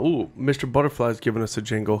you love. Ooh, Mr. Butterfly's giving us a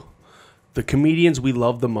jingle. The comedians we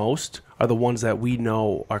love the most are the ones that we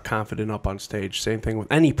know are confident up on stage. Same thing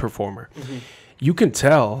with any performer. You can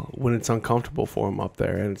tell when it's uncomfortable for them up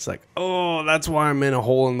there, and it's like, oh, that's why I'm in a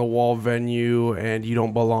hole in the wall venue, and you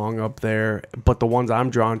don't belong up there. But the ones I'm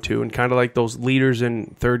drawn to, and kind of like those leaders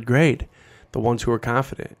in third grade, the ones who are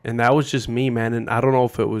confident. And that was just me, man. And I don't know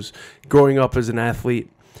if it was growing up as an athlete.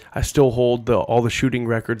 I still hold all the shooting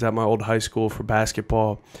records at my old high school for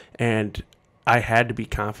basketball, and I had to be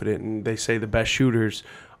confident. And they say the best shooters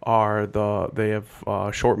they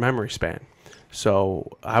have short memory span.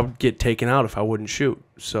 So I would get taken out if I wouldn't shoot.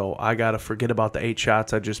 So I got to forget about the 8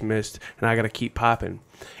 shots I just missed, and I got to keep popping.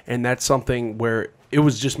 And that's something where it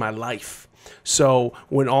was just my life. So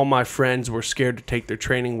when all my friends were scared to take their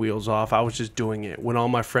training wheels off, I was just doing it. When all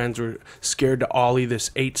my friends were scared to ollie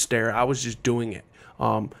this 8 stair, I was just doing it.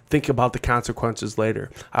 Think about the consequences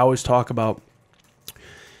later. I always talk about,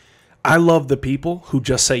 I love the people who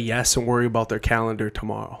just say yes and worry about their calendar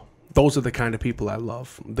tomorrow. Those are the kind of people I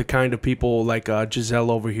love. The kind of people like Giselle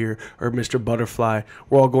over here or Mr. Butterfly.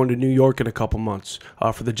 We're all going to New York in a couple months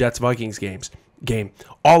for the Jets-Vikings game.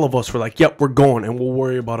 All of us were like, yep, we're going, and we'll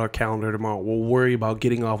worry about our calendar tomorrow. We'll worry about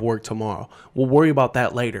getting off work tomorrow. We'll worry about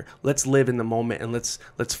that later. Let's live in the moment, and let's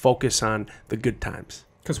focus on the good times.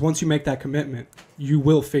 Because once you make that commitment, you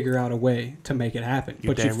will figure out a way to make it happen.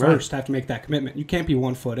 You're But you damn right. first have to make that commitment. You can't be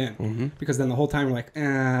 1 foot in, because then the whole time you're like,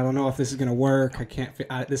 I don't know if this is going to work. I can't.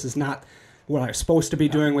 This is not what I was supposed to be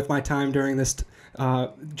doing with my time during this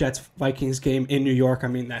Jets-Vikings game in New York. I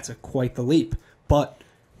mean, that's quite the leap. But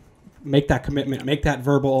make that commitment, make that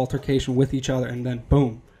verbal altercation with each other, and then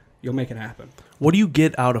boom, you'll make it happen. What do you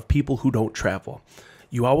get out of people who don't travel?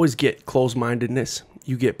 You always get closed-mindedness.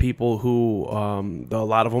 You get people who, a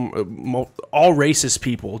lot of them, all racist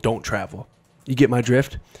people don't travel. You get my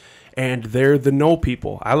drift? And they're the no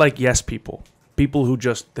people. I like yes people. People who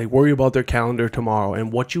they worry about their calendar tomorrow.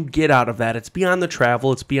 And what you get out of that, it's beyond the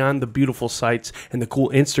travel. It's beyond the beautiful sights and the cool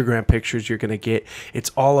Instagram pictures you're going to get. It's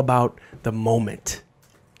all about the moment.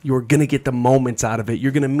 You're going to get the moments out of it.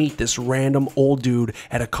 You're going to meet this random old dude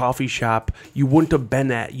at a coffee shop you wouldn't have been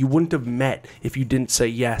at. You wouldn't have met if you didn't say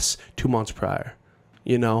yes 2 months prior.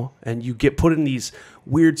 And you get put in these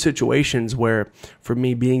weird situations where, for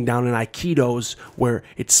me, being down in Aikido's, where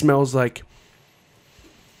it smells like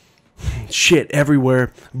shit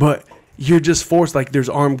everywhere, but you're just forced, like there's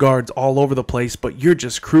armed guards all over the place, but you're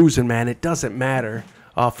just cruising, man. It doesn't matter.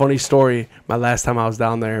 Funny story, my last time I was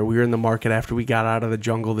down there, we were in the market after we got out of the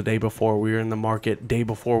jungle the day before. We were in the market day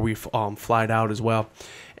before we flied out as well.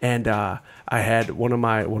 And I had one of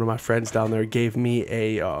my friends down there gave me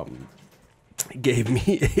a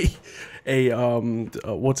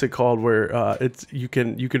what's it called, where you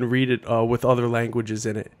can read it with other languages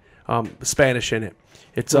in it, Spanish in it.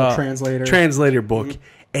 It's a translator book.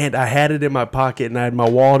 And I had it in my pocket, and I had my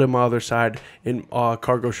wallet in my other side in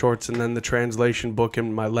cargo shorts, and then the translation book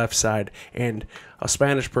in my left side. And a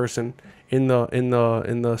Spanish person in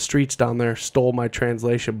the streets down there stole my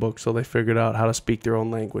translation book, so they figured out how to speak their own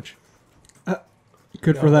language.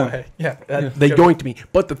 Good for them. Way. Yeah. They doinked me.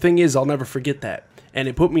 But the thing is, I'll never forget that. And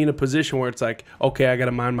it put me in a position where it's like, okay, I got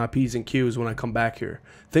to mind my P's and Q's when I come back here.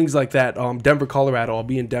 Things like that. Denver, Colorado. I'll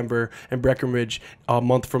be in Denver and Breckenridge a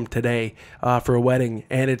month from today for a wedding.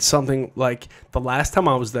 And it's something like the last time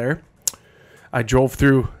I was there, I drove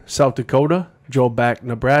through South Dakota, drove back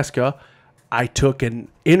Nebraska. I took an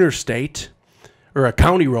interstate, or a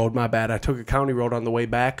county road, my bad. I took a county road on the way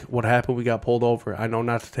back. What happened? We got pulled over. I know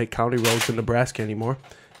not to take county roads in Nebraska anymore.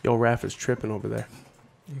 Yo, Raph is tripping over there.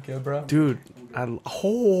 You good, bro? Dude,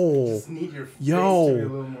 Just need your face to be a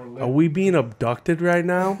little more lit. are we being abducted right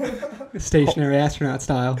now? Stationary astronaut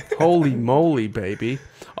style. Holy moly, baby.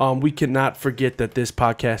 We cannot forget that this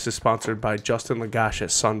podcast is sponsored by Justin Lagash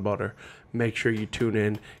at Sun Butter. Make sure you tune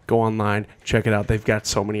in, go online, check it out. They've got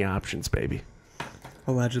so many options, baby.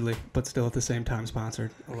 Allegedly, but still at the same time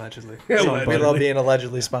sponsored. Allegedly. We love being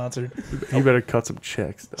allegedly sponsored. You better cut some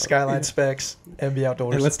checks, though. Skyline Specs, MB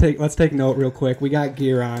Outdoors. Hey, let's take note real quick. We got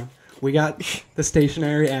gear on. We got the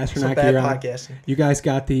Stationary Astronaut bad gear on. podcasting. You guys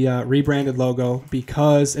got the rebranded logo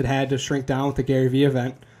because it had to shrink down with the Gary Vee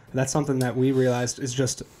event. That's something that we realized is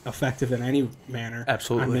just effective in any manner.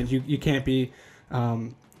 Absolutely. I mean, you can't be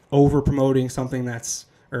over promoting something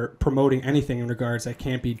or promoting anything in regards that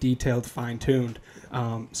can't be detailed, fine tuned.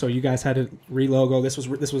 So you guys had to relogo. This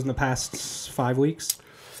was in the past 5 weeks.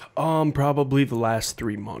 Probably the last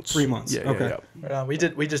 3 months. 3 months. Yeah, Okay. yeah.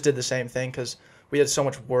 We just did the same thing because we had so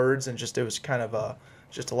much words and it was kind of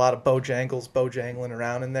just a lot of bojangling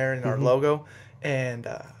around in there in our logo, and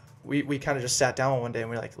we kind of just sat down one day and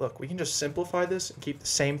we were like, look, we can just simplify this and keep the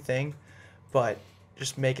same thing, but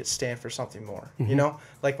just make it stand for something more. You know,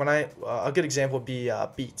 like when a good example would be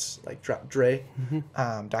Beats, like Dre,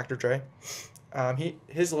 Dr. Dre.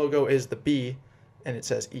 His logo is the B, and it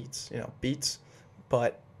says Eats. You know, Beats,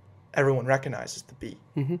 but everyone recognizes the B.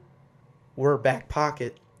 We're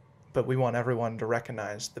Backpocket, but we want everyone to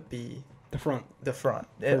recognize the B. The front.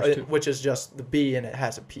 Which is just the B, and it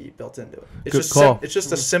has a P built into it. It's Good just call. it's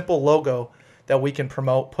just a simple logo that we can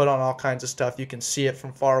promote, put on all kinds of stuff. You can see it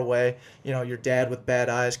from far away. You know, your dad with bad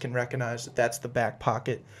eyes can recognize that that's the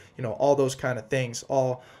Backpocket. You know, all those kind of things.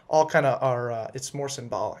 All kind of are. It's more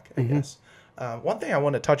symbolic, I guess. One thing I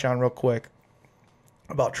want to touch on real quick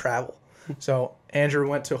about travel. So Andrew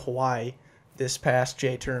went to Hawaii this past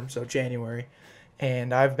J term, so January,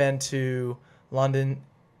 and I've been to London,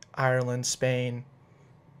 Ireland, Spain,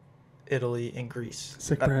 Italy, and Greece.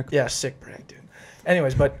 Sick brag. Yeah, sick brag, dude.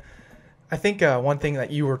 Anyways, but I think one thing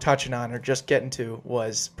that you were touching on or just getting to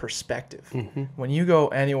was perspective. When you go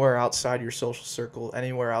anywhere outside your social circle,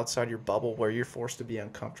 anywhere outside your bubble where you're forced to be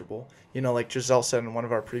uncomfortable, you know, like Giselle said in one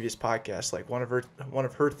of our previous podcasts, like one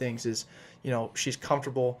of her things is, you know, she's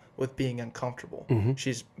comfortable with being uncomfortable.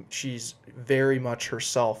 She's very much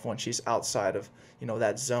herself when she's outside of, you know,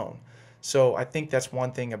 that zone. So I think that's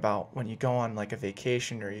one thing about when you go on like a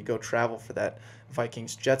vacation or you go travel for that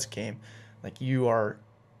Vikings Jets game, like you are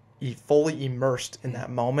fully immersed in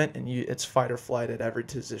that moment, and it's fight or flight at every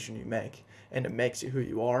decision you make, and it makes you who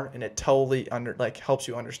you are, and it totally helps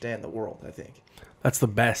you understand the world. I think That's the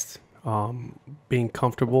best. Being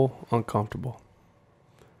comfortable, uncomfortable.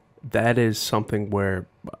 That is something where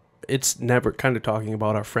it's never kind of talking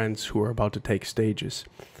about our friends who are about to take stages.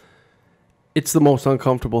 It's the most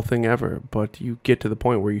uncomfortable thing ever, but you get to the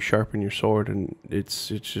point where you sharpen your sword, and it's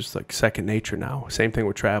just like second nature now. Same thing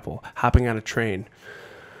with travel. Hopping on a train,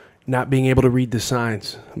 not being able to read the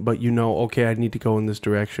signs, but you know, okay, I need to go in this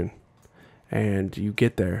direction. And you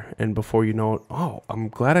get there, and before you know it, oh, I'm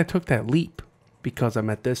glad I took that leap because I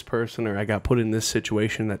met this person or I got put in this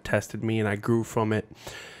situation that tested me and I grew from it.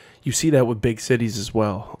 You see that with big cities as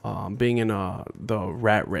well. Being in the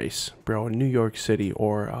rat race, bro, in New York City,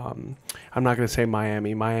 or I'm not going to say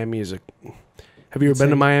Miami. Miami is have you ever been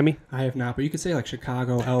to Miami? I have not, but you could say like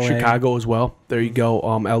Chicago, LA. Chicago as well. There you go.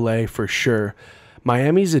 LA for sure.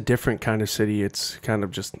 Miami's a different kind of city. It's kind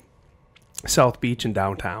of just South Beach and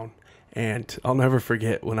downtown. And I'll never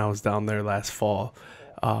forget when I was down there last fall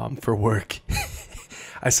for work.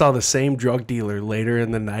 I saw the same drug dealer later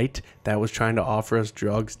in the night that was trying to offer us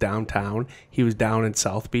drugs downtown. He was down in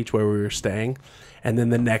South Beach where we were staying. And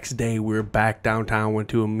then the next day we were back downtown, went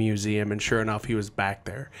to a museum, and sure enough, he was back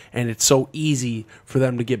there. And it's so easy for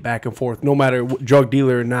them to get back and forth, no matter drug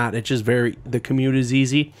dealer or not. It's just the commute is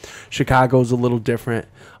easy. Chicago's a little different.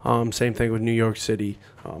 Same thing with New York City.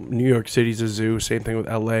 New York City's a zoo. Same thing with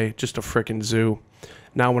LA, just a freaking zoo.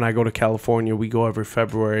 Now when I go to California, we go every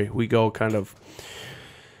February. We go kind of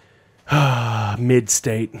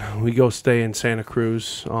mid-state. We go stay in Santa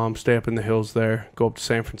Cruz, stay up in the hills there, go up to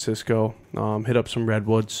San Francisco, hit up some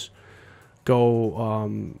redwoods, go,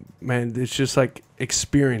 man, it's just like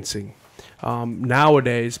experiencing.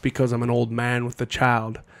 Nowadays, because I'm an old man with a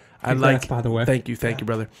child, Congrats, by the way. Thank you,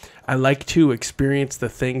 brother. I like to experience the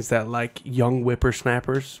things that like young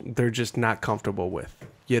whippersnappers, they're just not comfortable with,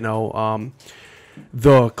 you know.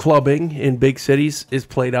 The clubbing in big cities is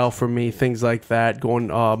played out for me, things like that, going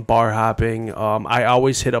bar hopping. I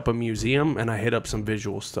always hit up a museum, and I hit up some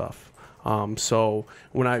visual stuff. So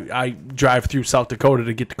when I drive through South Dakota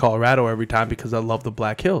to get to Colorado every time because I love the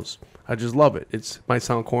Black Hills. I just love it. It might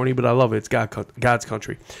sound corny, but I love it. It's God's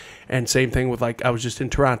country. And same thing with, like, I was just in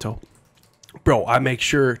Toronto. Bro, I make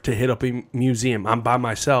sure to hit up a museum. I'm by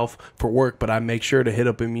myself for work, but I make sure to hit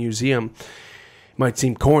up a museum. Might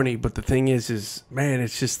seem corny, but the thing is man,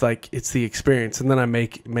 it's just like, it's the experience. And then I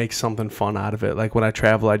make something fun out of it. Like when I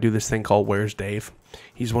travel, I do this thing called Where's Dave?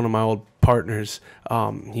 He's one of my old partners.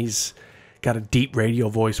 He's got a deep radio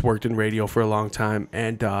voice, worked in radio for a long time,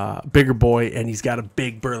 and bigger boy, and he's got a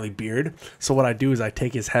big burly beard. So what I do is I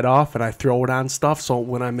take his head off and I throw it on stuff. So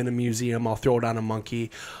when I'm in a museum, I'll throw it on a monkey.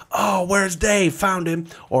 Oh, where's Dave? Found him.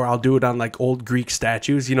 Or I'll do it on like old Greek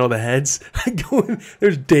statues, you know, the heads. I go in,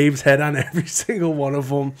 there's Dave's head on every single one of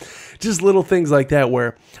them. Just little things like that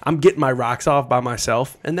where I'm getting my rocks off by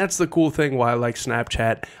myself. And that's the cool thing why I like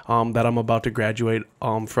Snapchat, that I'm about to graduate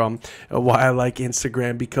from, why I like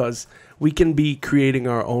Instagram, because we can be creating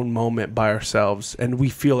our own moment by ourselves and we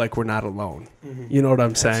feel like we're not alone. You know what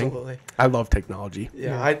I'm saying? Absolutely. I love technology.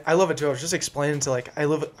 Yeah, I love it too. I was just explaining to like I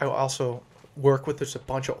also work with just a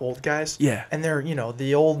bunch of old guys. Yeah. And they're, you know,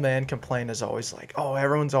 the old man complaint is always like, oh,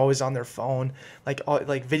 everyone's always on their phone,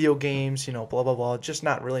 like video games, you know, blah blah blah, just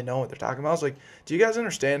not really knowing what they're talking about. I was like, do you guys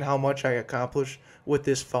understand how much I accomplish with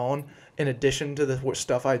this phone in addition to the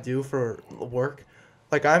stuff I do for work?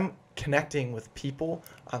 Like I'm connecting with people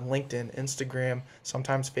on LinkedIn, Instagram,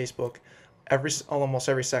 sometimes Facebook, almost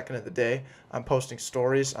every second of the day. I'm posting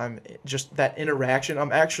stories. I'm just that interaction.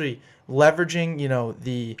 I'm actually leveraging, you know,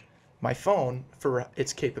 my phone for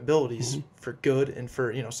its capabilities for good and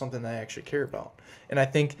for, you know, something that I actually care about. And I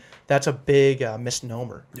think that's a big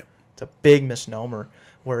misnomer. Yep. It's a big misnomer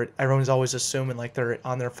where everyone's always assuming like they're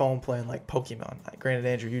on their phone playing like Pokemon. Like, granted,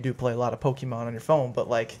 Andrew, you do play a lot of Pokemon on your phone, but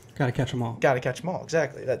like Gotta catch them all.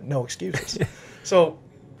 exactly. That no excuses. So,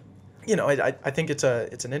 you know, I think it's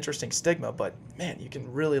an interesting stigma, but man, you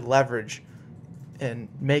can really leverage and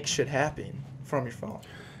make shit happen from your phone.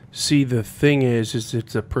 See, the thing is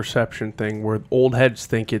it's a perception thing where old heads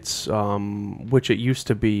think it's, which it used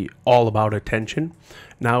to be all about attention.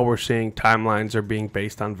 Now we're seeing timelines are being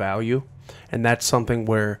based on value. And that's something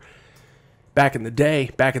where back in the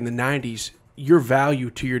day, back in the 90s, your value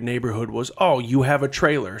to your neighborhood was, oh, you have a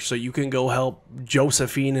trailer, so you can go help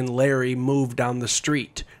Josephine and Larry move down the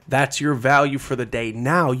street. That's your value for the day.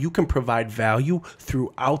 Now you can provide value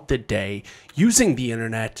throughout the day using the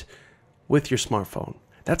internet with your smartphone.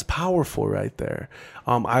 That's powerful right there.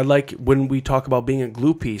 I like when we talk about being a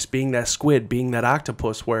glue piece, being that squid, being that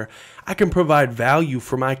octopus, where I can provide value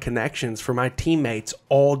for my connections, for my teammates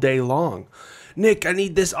all day long. Nick, I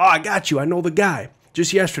need this. Oh, I got you. I know the guy.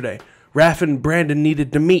 Just yesterday, Raph and Brandon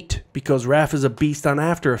needed to meet because Raph is a beast on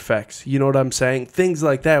After Effects. You know what I'm saying? Things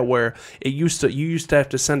like that where you used to have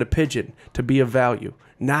to send a pigeon to be of value.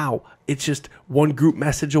 Now, it's just one group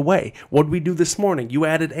message away. What did we do this morning? You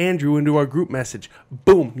added Andrew into our group message.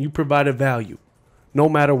 Boom, you provided value. No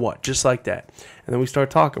matter what, just like that. And then we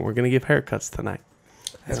start talking. We're going to give haircuts tonight.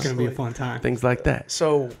 It's going to be a fun time. Things like that.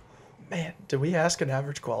 So, man, did we ask an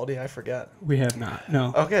average quality? I forgot. We have not.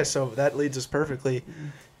 No. Okay, so that leads us perfectly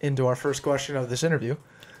into our first question of this interview,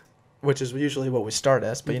 which is usually what we start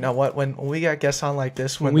as. But you know what? When we got guests on like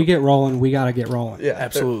this, When we get rolling, we got to get rolling. yeah,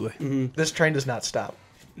 Absolutely. this train does not stop.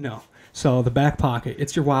 No. So the Backpocket,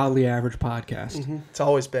 it's your wildly average podcast. It's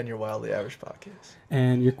always been your wildly average podcast.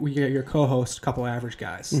 And we get your co-host, a couple average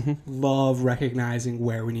guys. Love recognizing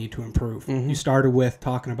where we need to improve. You started with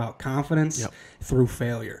talking about confidence through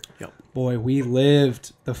failure. Yep. Boy, we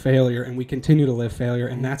lived the failure and we continue to live failure.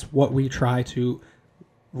 And that's what we try to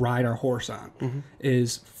ride our horse on,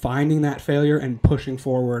 is finding that failure and pushing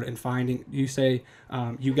forward and finding, you say,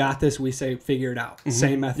 you got this, we say, figure it out.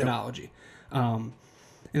 Same methodology.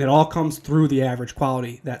 And it all comes through the average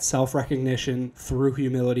quality, that self-recognition through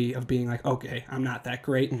humility of being like, okay, I'm not that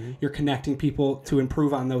great. You're connecting people to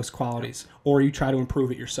improve on those qualities, or you try to improve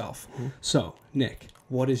it yourself. So, Nick,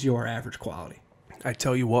 what is your average quality? I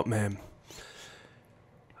tell you what, man.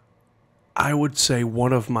 I would say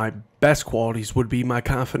one of my best qualities would be my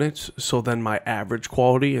confidence. So then my average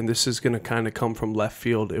quality, and this is going to kind of come from left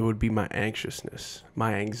field, it would be my anxiousness,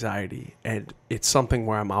 my anxiety. And it's something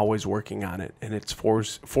where I'm always working on it. And it's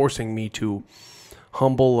forcing me to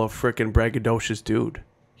humble a freaking braggadocious dude.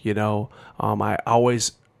 You know, I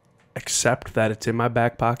always accept that it's in my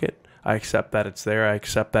back pocket. I accept that it's there. I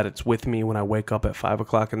accept that it's with me when I wake up at 5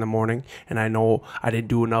 o'clock in the morning. And I know I didn't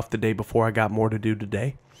do enough the day before. I got more to do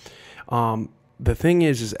today. The thing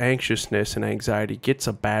is anxiousness and anxiety gets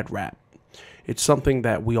a bad rap. It's something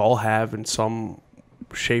that we all have in some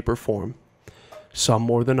shape or form, some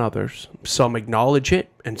more than others. Some acknowledge it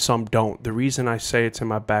and some don't. The reason I say it's in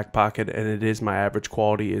my back pocket and it is my average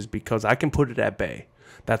quality is because I can put it at bay.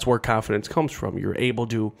 That's where confidence comes from. You're able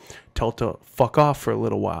to tell it to fuck off for a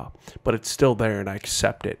little while, but it's still there and I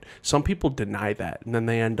accept it. Some people deny that and then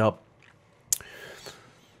they end up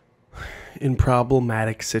in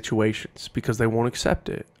problematic situations because they won't accept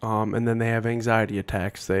it. And then they have anxiety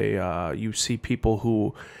attacks. You see people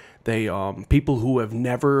who They people who have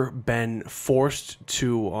never been forced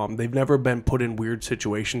to they've never been put in weird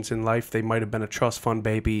situations in life. They might have been a trust fund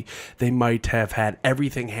baby. They might have had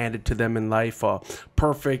everything handed to them in life, a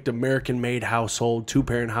perfect American-made household,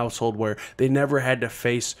 2-parent household where they never had to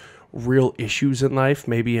face real issues in life,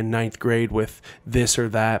 maybe in 9th grade with this or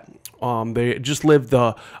that. They just lived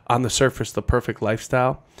on the surface the perfect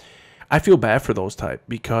lifestyle. I feel bad for those type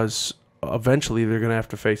because eventually they're going to have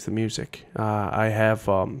to face the music. I have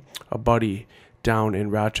a buddy down in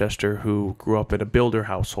Rochester who grew up in a builder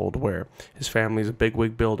household where his family's a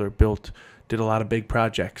bigwig builder, did a lot of big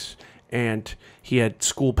projects, and he had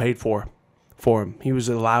school paid for him. He was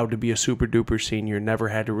allowed to be a super duper senior, never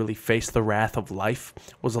had to really face the wrath of life,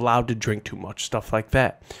 was allowed to drink too much, stuff like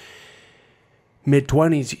that.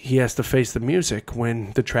 Mid-20s, he has to face the music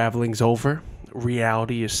when the traveling's over.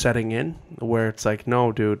 Reality is setting in where it's like,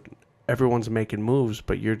 no, dude, everyone's making moves,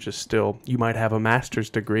 but you're just still, you might have a master's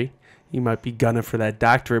degree. You might be gunning for that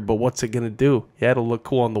doctorate, but what's it going to do? Yeah, it'll look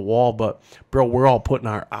cool on the wall, but bro, we're all putting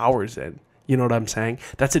our hours in. You know what I'm saying?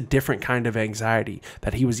 That's a different kind of anxiety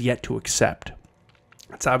that he was yet to accept.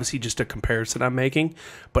 It's obviously just a comparison I'm making,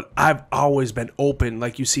 but I've always been open.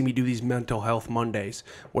 Like you see me do these mental health Mondays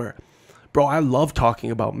where, bro, I love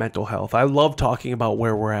talking about mental health. I love talking about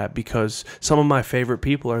where we're at because some of my favorite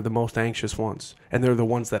people are the most anxious ones, and they're the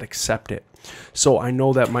ones that accept it. So I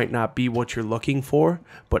know that might not be what you're looking for,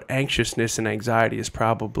 but anxiousness and anxiety is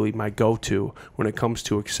probably my go-to when it comes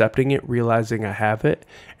to accepting it, realizing I have it,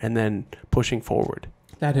 and then pushing forward.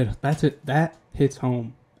 That hits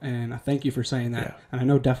home, and I thank you for saying that. Yeah. And I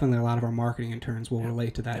know definitely a lot of our marketing interns will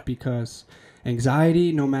relate to that because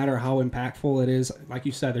anxiety, no matter how impactful it is, like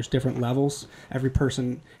you said, there's different levels. Every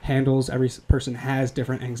person has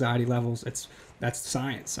different anxiety levels. That's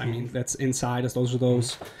science. I mean, that's inside us. Those are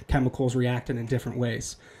those chemicals reacting in different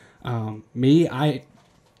ways. I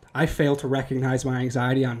fail to recognize my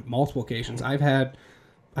anxiety on multiple occasions. I've had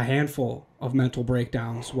a handful of mental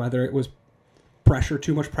breakdowns, whether it was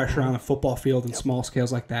too much pressure on a football field and small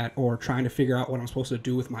scales like that, or trying to figure out what I'm supposed to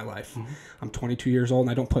do with my life. I'm 22 years old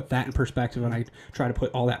and I don't put that in perspective, and I try to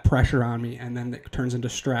put all that pressure on me, and then it turns into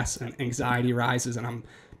stress and anxiety rises and I'm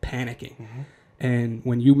panicking. And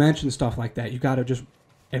when you mention stuff like that, you got to just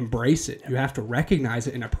embrace it. You have to recognize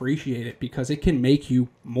it and appreciate it because it can make you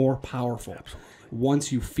more powerful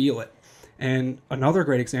once you feel it. And another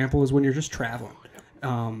great example is when you're just traveling.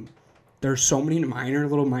 There's so many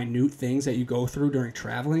minute things that you go through during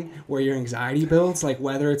traveling where your anxiety builds, like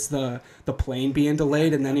whether it's the plane being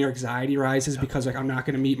delayed and then your anxiety rises because like I'm not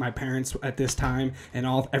going to meet my parents at this time and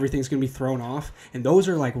everything's going to be thrown off. And those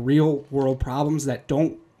are like real world problems that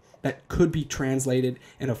could be translated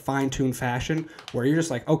in a fine-tuned fashion where you're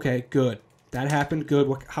just like, okay, good. That happened.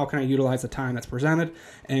 Good. How can I utilize the time that's presented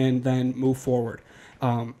and then move forward?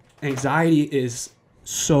 Anxiety is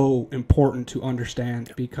so important to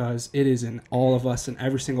understand because it is in all of us and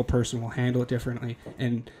every single person will handle it differently.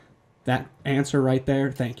 And that answer right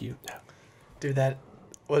there, thank you. Dude,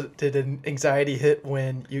 did an anxiety hit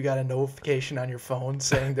when you got a notification on your phone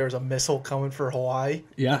saying there was a missile coming for Hawaii?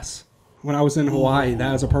 Yes. When I was in Hawaii,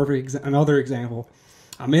 that was a perfect another example.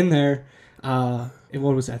 I'm in there. I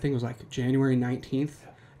think it was like January 19th.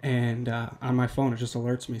 And on my phone, it just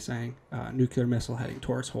alerts me saying nuclear missile heading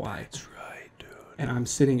towards Hawaii. That's right, dude. And I'm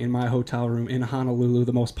sitting in my hotel room in Honolulu,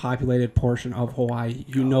 the most populated portion of Hawaii.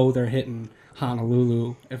 You know they're hitting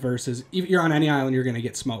Honolulu versus if you're on any island, you're going to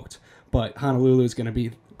get smoked. But Honolulu is going to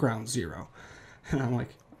be ground zero. And I'm like,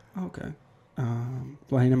 okay.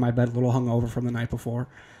 Laying in my bed, a little hungover from the night before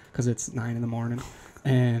because it's 9 a.m.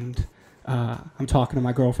 And I'm talking to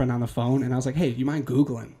my girlfriend on the phone, and I was like, hey, do you mind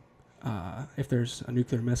Googling if there's a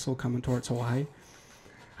nuclear missile coming towards Hawaii?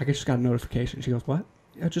 I just got a notification. She goes, what?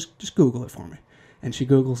 Yeah, just Google it for me. And she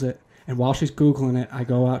Googles it. And while she's Googling it, I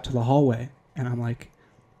go out to the hallway, and I'm like,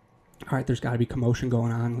 all right, there's got to be commotion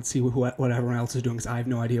going on. Let's see what everyone else is doing because I have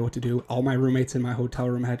no idea what to do. All my roommates in my hotel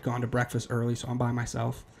room had gone to breakfast early, so I'm by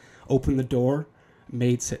myself. Open the door,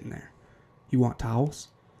 maid sitting there. You want towels?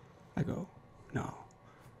 I go, no,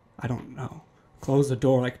 I don't know. Close the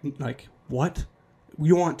door, like what?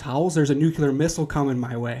 You want towels? There's a nuclear missile coming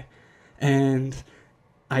my way. And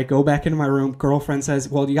I go back into my room. Girlfriend says,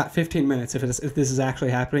 well, you got 15 minutes if this is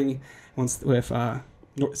actually happening. If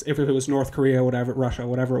it was North Korea, whatever, Russia,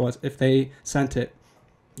 whatever it was, if they sent it,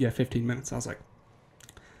 you have 15 minutes. I was like,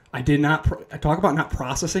 I did not talk about not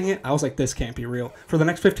processing it. I was like, this can't be real. For the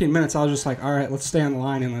next 15 minutes, I was just like, all right, let's stay on the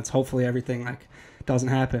line and let's hopefully everything Doesn't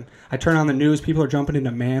happen. I turn on the news. People are jumping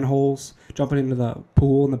into manholes, jumping into the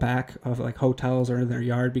pool in the back of like hotels or in their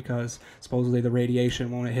yard because supposedly the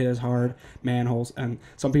radiation won't hit as hard. Manholes, and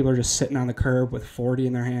some people are just sitting on the curb with 40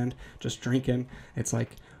 in their hand, just drinking. It's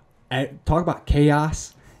like, talk about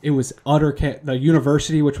chaos. It was utter the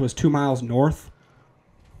university, which was 2 miles north.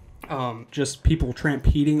 Just people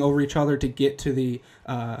trampeding over each other to get to the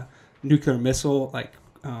nuclear missile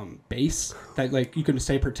base that like you could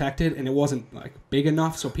stay protected, and it wasn't like big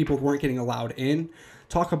enough, so people weren't getting allowed in.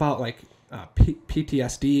 Talk about like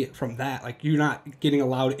PTSD from that. Like you're not getting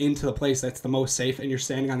allowed into the place that's the most safe, and you're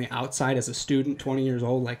standing on the outside as a student, 20 years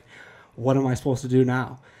old. Like, what am I supposed to do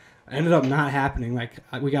now? It ended up not happening. Like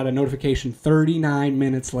we got a notification 39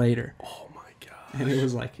 minutes later. Oh my god! And it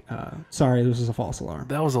was like, sorry, this was a false alarm.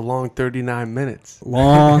 That was a long 39 minutes.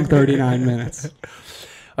 Long 39 minutes.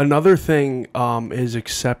 Another thing is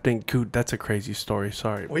accepting. Dude, that's a crazy story.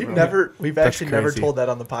 Sorry, We've bro. actually never crazy. told that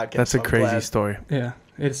on the podcast. That's so a I'm crazy glad. story. Yeah,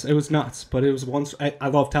 it was nuts, but it was once. I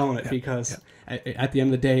love telling it because at the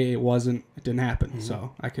end of the day, it didn't happen. Mm-hmm.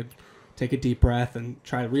 So I could take a deep breath and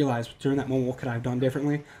try to realize during that moment, what could I have done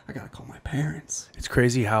differently? I gotta call my parents. It's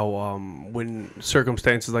crazy how when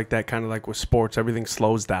circumstances like that, kind of like with sports, everything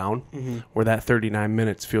slows down. Mm-hmm. Where that 39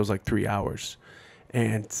 minutes feels like 3 hours,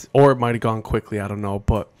 or it might have gone quickly. I don't know,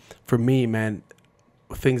 but for me, man,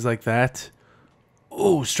 things like that,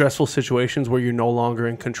 stressful situations where you're no longer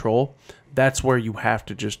in control, that's where you have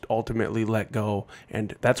to just ultimately let go.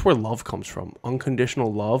 And that's where love comes from.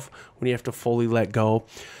 Unconditional love, when you have to fully let go.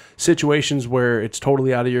 Situations where it's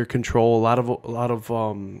totally out of your control, a lot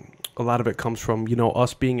of it comes from,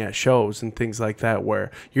 us being at shows and things like that,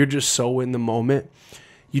 where you're just so in the moment.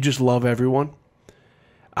 You just love everyone.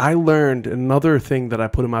 I learned another thing that I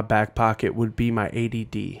put in my back pocket would be my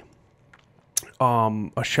ADD.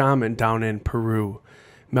 A shaman down in Peru,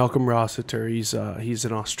 Malcolm Rossiter, he's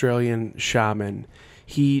an Australian shaman.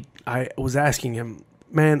 I was asking him,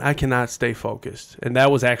 man, I cannot stay focused. And that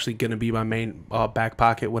was actually going to be my main back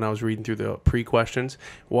pocket when I was reading through the pre-questions,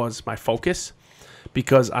 was my focus.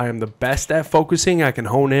 Because I am the best at focusing, I can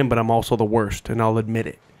hone in, but I'm also the worst, and I'll admit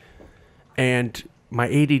it. And my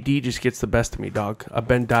ADD just gets the best of me, dog. I've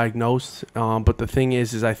been diagnosed, but the thing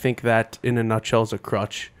is I think that in a nutshell is a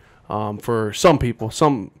crutch. For some people.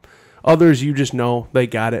 Some others, you just know they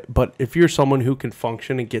got it. But if you're someone who can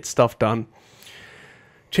function and get stuff done,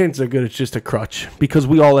 chances are good it's just a crutch, because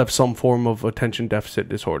we all have some form of attention deficit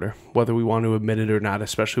disorder, whether we want to admit it or not,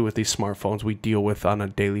 especially with these smartphones we deal with on a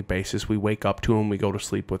daily basis. We wake up to them, we go to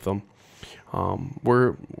sleep with them.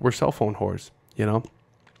 We're cell phone whores,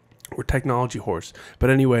 We're technology whores. But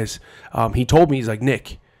anyways, he told me, he's like,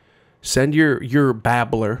 Nick, send your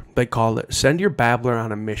babbler, they call it, send your babbler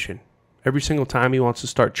on a mission. Every single time he wants to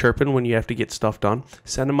start chirping when you have to get stuff done,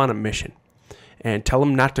 send him on a mission. And tell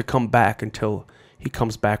him not to come back until he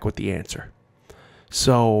comes back with the answer.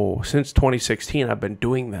 So since 2016, I've been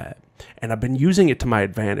doing that. And I've been using it to my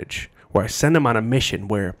advantage, where I send him on a mission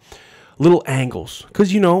where little angles.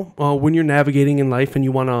 Because, when you're navigating in life and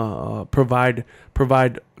you want to provide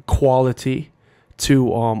quality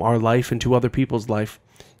to our life and to other people's life,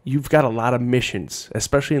 you've got a lot of missions,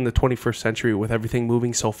 especially in the 21st century with everything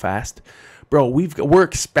moving so fast. Bro, we're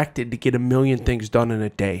expected to get 1 million things done in a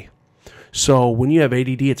day. So when you have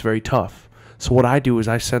ADD, it's very tough. So what I do is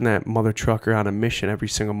I send that mother trucker on a mission every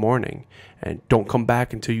single morning, and don't come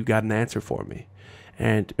back until you got an answer for me.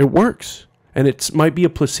 And it works. And it might be a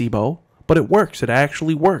placebo, but it works. It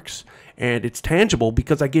actually works. And it's tangible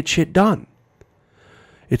because I get shit done.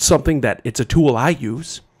 It's something it's a tool I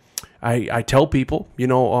use. I tell people,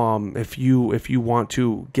 if you want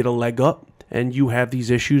to get a leg up and you have these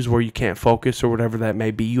issues where you can't focus or whatever that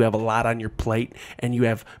may be, you have a lot on your plate and you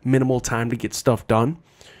have minimal time to get stuff done,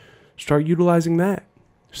 start utilizing that.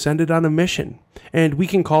 Send it on a mission. And we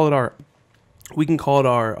can call it our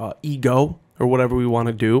ego or whatever we want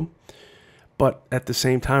to do. But at the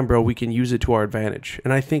same time, bro, we can use it to our advantage.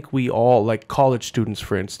 And I think we all, like college students,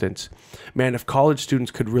 for instance, man, if college students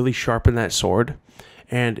could really sharpen that sword,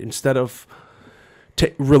 and instead of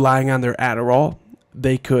relying on their Adderall,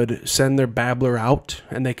 they could send their babbler out,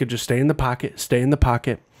 and they could just stay in the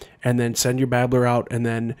pocket, and then send your babbler out. And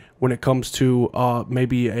then when it comes to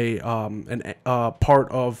maybe a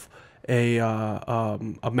part of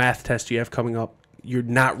a math test you have coming up, you're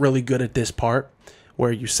not really good at this part,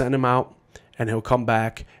 where you send him out, and he'll come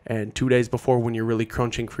back, and 2 days before, when you're really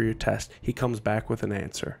crunching for your test, he comes back with an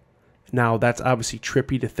answer. Now, that's obviously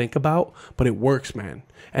trippy to think about, but it works, man.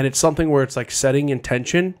 And it's something where it's like setting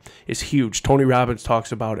intention is huge. Tony Robbins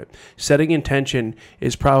talks about it. Setting intention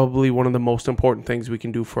is probably one of the most important things we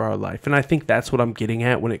can do for our life. And I think that's what I'm getting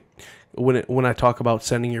at when it when I talk about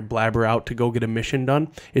sending your blabber out to go get a mission done,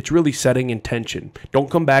 it's really setting intention.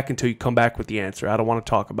 Don't come back until you come back with the answer. I don't want to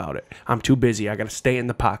talk about it. I'm too busy. I got to stay in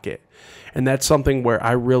the pocket. And that's something where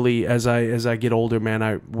I really, as I get older,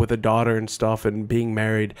 man, with a daughter and stuff and being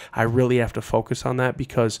married, I really have to focus on that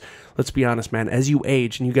because, let's be honest, man, as you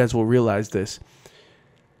age, and you guys will realize this,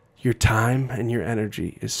 your time and your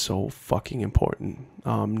energy is so fucking important.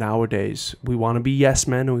 Nowadays, we want to be yes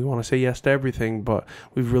men and we want to say yes to everything, but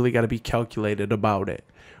we've really got to be calculated about it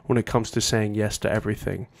when it comes to saying yes to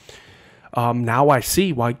everything. Now I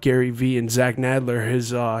see why Gary Vee and Zach Nadler,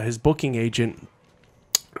 his booking agent,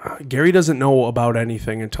 Gary doesn't know about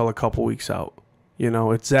anything until a couple weeks out. You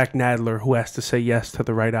know, it's Zach Nadler who has to say yes to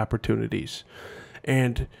the right opportunities.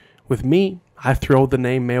 And with me, I throw the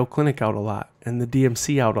name Mayo Clinic out a lot and the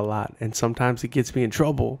DMC out a lot, and sometimes it gets me in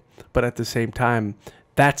trouble. But at the same time,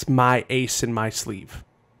 that's my ace in my sleeve,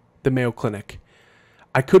 the Mayo Clinic.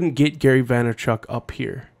 I couldn't get Gary Vaynerchuk up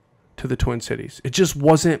here to the Twin Cities. It just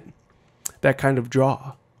wasn't that kind of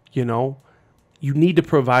draw, you know? You need to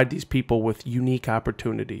provide these people with unique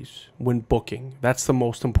opportunities when booking. That's the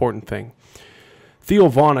most important thing. Theo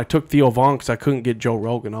Vaughn, I took Theo Vaughn because I couldn't get Joe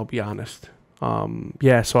Rogan, I'll be honest.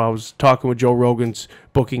 So I was talking with Joe Rogan's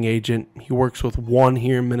booking agent. He works with one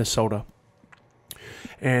here in Minnesota.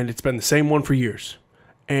 And it's been the same one for years.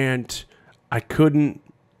 And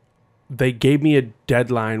they gave me a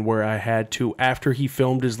deadline where I had to, after he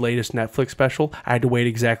filmed his latest Netflix special, I had to wait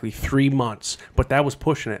exactly 3 months. But that was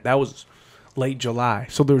pushing it. That was late July.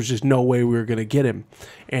 So there was just no way we were going to get him.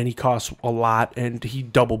 And he costs a lot, and he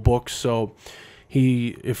double books. So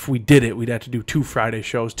if we did it, we'd have to do 2 Friday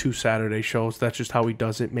shows, 2 Saturday shows. That's just how he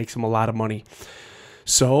does it. Makes him a lot of money.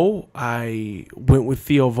 So I went with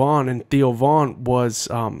Theo Vaughn, and Theo Vaughn was,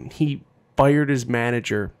 he fired his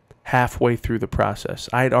manager halfway through the process.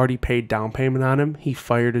 I had already paid down payment on him. He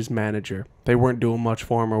fired his manager. They weren't doing much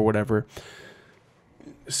for him or whatever.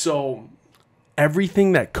 So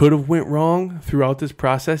everything that could have went wrong throughout this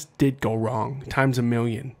process did go wrong, times a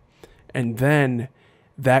million. And then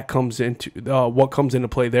that comes into what comes into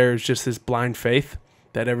play there is just this blind faith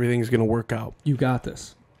that everything's going to work out. You got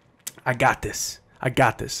this. I got this.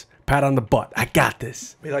 Pat on the butt. I got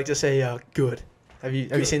this. We like to say good. Have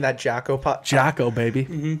you seen that Jocko pot? Jocko, baby.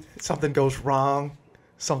 Mm-hmm. Something goes wrong,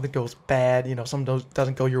 something goes bad, something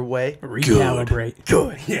doesn't go your way. Recalibrate.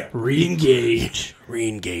 Good. Yeah. Re-engage.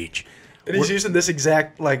 And he's using this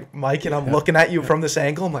exact mic, and I'm looking at you from this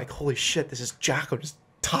angle. I'm like, holy shit, this is Jocko just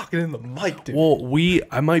talking in the mic, dude. Well,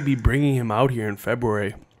 I might be bringing him out here in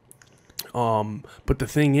February. But the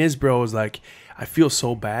thing is, bro, is I feel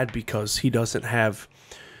so bad because he doesn't have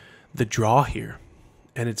the draw here.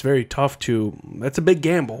 And it's very tough that's a big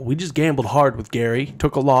gamble. We just gambled hard with Gary.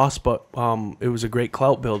 Took a loss, but it was a great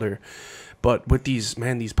clout builder. But with these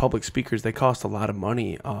public speakers, they cost a lot of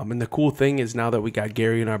money. And the cool thing is now that we got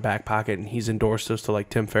Gary in our back pocket and he's endorsed us to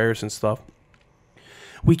Tim Ferriss and stuff,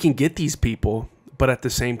 we can get these people. But at the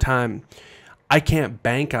same time, I can't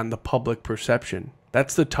bank on the public perception.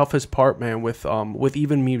 That's the toughest part, man, with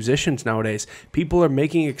even musicians nowadays. People are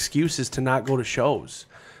making excuses to not go to shows.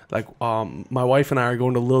 My wife and I are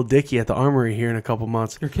going to Lil Dicky at the Armory here in a couple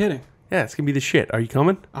months. You're kidding. Yeah, it's going to be the shit. Are you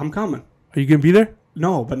coming? I'm coming. Are you going to be there?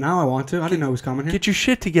 No, but now I want to. I didn't know he was coming here. Get your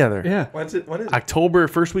shit together. Yeah. When is it? October,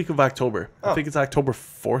 first week of October. Oh. I think it's October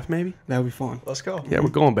 4th, maybe. That would be fun. Let's go. Yeah, we're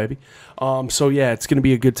going, baby. So yeah, it's gonna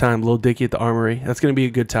be a good time. Lil Dicky at the Armory. That's gonna be a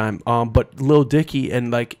good time. But Lil Dicky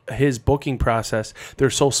and his booking process, they're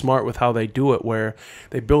so smart with how they do it, where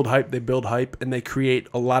they build hype, and they create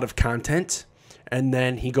a lot of content, and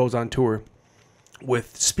then he goes on tour.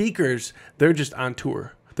 With speakers, they're just on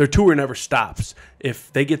tour. Their tour never stops.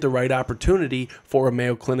 If they get the right opportunity for a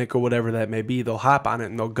Mayo Clinic or whatever that may be, they'll hop on it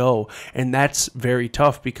and they'll go. And that's very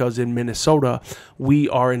tough because in Minnesota, we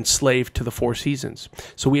are enslaved to the Four Seasons.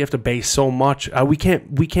 So we have to base so much. We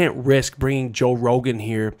can't risk bringing Joe Rogan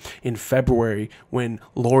here in February when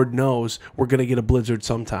Lord knows we're going to get a blizzard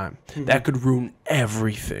sometime. Mm-hmm. That could ruin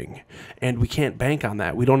everything. And we can't bank on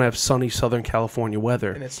that. We don't have sunny Southern California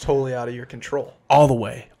weather. And it's totally out of your control. All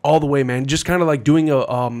the way, man. Just kind of like doing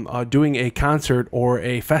a concert or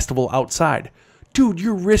a festival outside. Dude,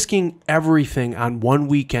 you're risking everything on one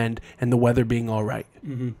weekend and the weather being all right.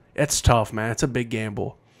 Mm-hmm. It's tough, man. It's a big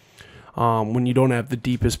gamble when you don't have the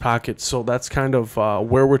deepest pockets. So that's kind of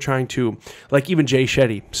where we're trying to, even Jay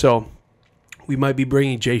Shetty. So we might be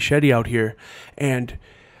bringing Jay Shetty out here, and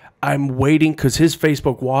I'm waiting because his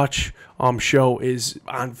Facebook Watch show is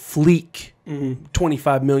on fleek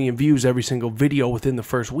 25 million views every single video within the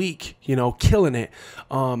first week, killing it.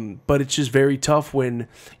 But it's just very tough when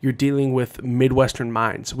you're dealing with Midwestern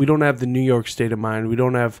minds. We don't have the New York state of mind. We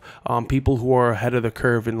don't have people who are ahead of the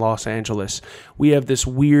curve in Los Angeles. We have this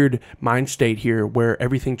weird mind state here where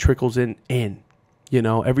everything trickles in.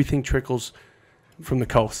 Everything trickles from the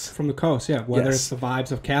coast. From the coast, yeah. Whether Yes. it's the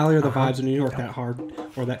vibes of Cali or the vibes of New York, that hard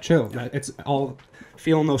or that chill. It's all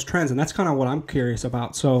feeling those trends. And that's kind of what I'm curious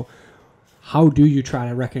about. So how do you try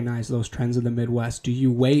to recognize those trends in the Midwest? Do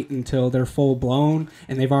you wait until they're full blown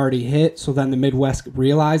and they've already hit, so then the Midwest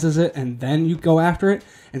realizes it and then you go after it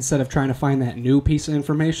instead of trying to find that new piece of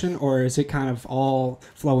information? Or is it kind of all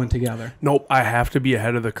flowing together? Nope, I have to be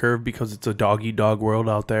ahead of the curve because it's a dog-eat-dog world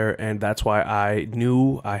out there, and that's why I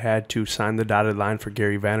knew I had to sign the dotted line for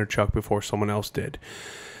Gary Vaynerchuk before someone else did.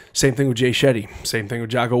 Same thing with Jay Shetty. Same thing with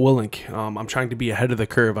Jocko Willink. I'm trying to be ahead of the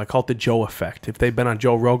curve. I call it the Joe effect. If they've been on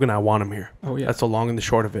Joe Rogan, I want them here. Oh, yeah. That's the long and the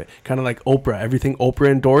short of it. Kind of like Oprah. Everything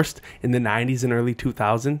Oprah endorsed in the 90s and early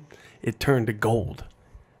 2000, it turned to gold.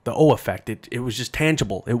 The O effect, it was just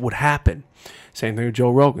tangible. It would happen. Same thing with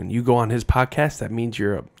Joe Rogan. You go on his podcast, that means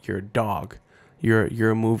you're a dog.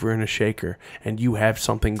 You're a mover and a shaker, and you have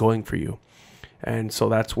something going for you. And so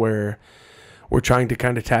that's where we're trying to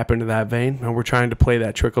kind of tap into that vein, and we're trying to play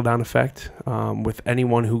that trickle-down effect with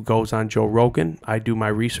anyone who goes on Joe Rogan. I do my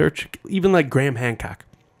research, even like Graham Hancock.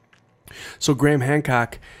 So Graham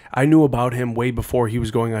Hancock, I knew about him way before he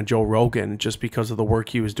was going on Joe Rogan, just because of the work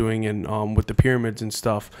he was doing in with the pyramids and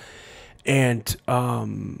stuff. And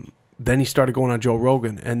then he started going on Joe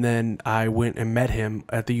Rogan, and then I went and met him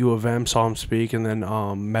at the U of M, saw him speak, and then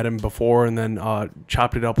met him before, and then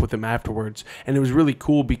chopped it up with him afterwards. And it was really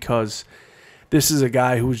cool because this is a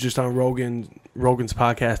guy who was just on Rogan's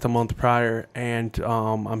podcast a month prior, and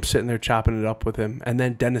I'm sitting there chopping it up with him. And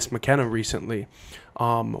then Dennis McKenna recently,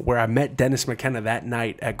 where I met Dennis McKenna that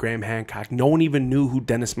night at Graham Hancock. No one even knew who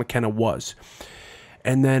Dennis McKenna was.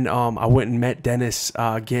 And then I went and met Dennis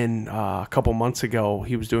again a couple months ago.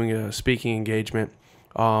 He was doing a speaking engagement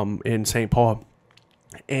in St. Paul.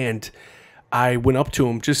 And I went up to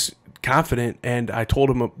him just confident, and I told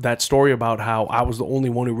him that story about how I was the only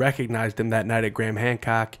one who recognized him that night at Graham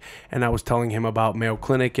Hancock, and I was telling him about Mayo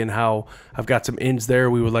Clinic and how I've got some ins there.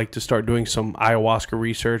 We would like to start doing some ayahuasca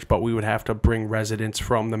research, but we would have to bring residents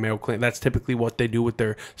from the Mayo Clinic. That's typically what they do with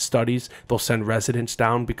their studies. They'll send residents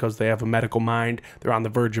down because they have a medical mind. They're on the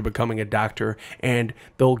verge of becoming a doctor, and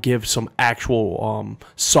they'll give some actual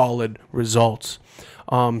solid results.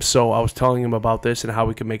 So I was telling him about this and how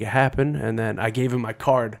we could make it happen. And then I gave him my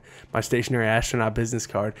card, my Stationary Astronaut business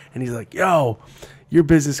card. And he's like, yo, your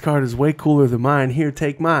business card is way cooler than mine. Here,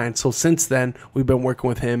 take mine. So since then, we've been working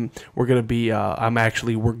with him. We're going to be,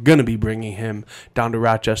 we're going to be bringing him down to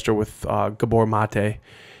Rochester with Gabor Mate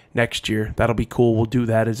next year. That'll be cool. We'll do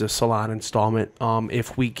that as a salon installment.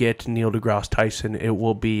 If we get Neil deGrasse Tyson, it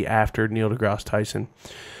will be after Neil deGrasse Tyson.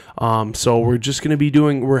 So we're just going to be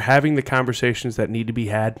we're having the conversations that need to be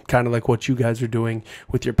had, kind of like what you guys are doing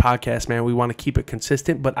with your podcast, man. We want to keep it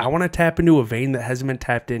consistent, but I want to tap into a vein that hasn't been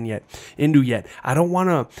tapped into yet. I don't want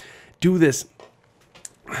to do this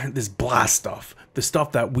blah stuff, the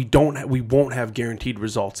stuff that we won't have guaranteed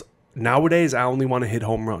results. Nowadays, I only want to hit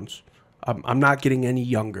home runs. I'm not getting any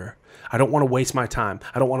younger. I don't want to waste my time.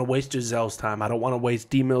 I don't want to waste Giselle's time. I don't want to waste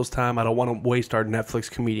D-Mill's time. I don't want to waste our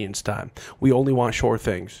Netflix comedians' time. We only want sure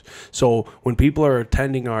things. So when people are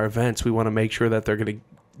attending our events, we want to make sure that they're going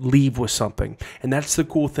to leave with something. And that's the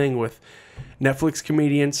cool thing with Netflix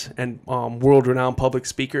comedians and world-renowned public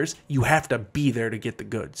speakers. You have to be there to get the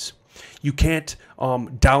goods. You can't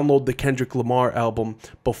download the Kendrick Lamar album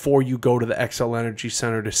before you go to the XL Energy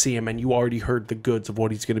Center to see him, and you already heard the goods of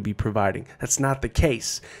what he's going to be providing. That's not the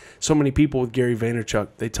case. So many people with Gary Vaynerchuk,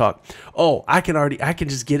 they talk, oh, I can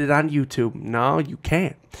just get it on YouTube. No, you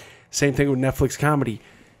can't. Same thing with Netflix comedy.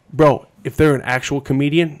 Bro, if they're an actual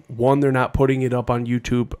comedian, one, they're not putting it up on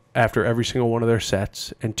YouTube after every single one of their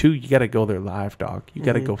sets. And two, you got to go there live, dog. You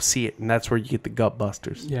got to go see it. And that's where you get the gut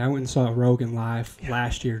busters. Yeah, I went and saw Rogan live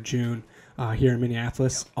last year, June, here in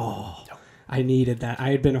Minneapolis. Oh, I needed that. I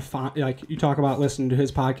had been like you talk about listening to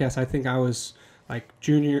his podcast. I think I was like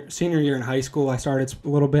senior year in high school. I started a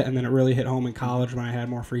little bit, and then it really hit home in college when I had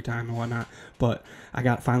more free time and whatnot. But I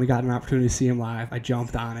finally got an opportunity to see him live. I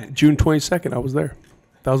jumped on it. June 22nd, I was there.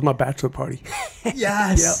 That was my bachelor party.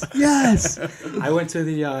 Yes, yes. I went to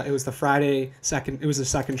it was the Friday second. It was the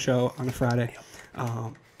second show on the Friday.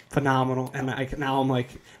 Phenomenal. And now I'm like,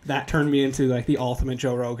 that turned me into like the ultimate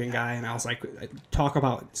Joe Rogan guy. And I was like, talk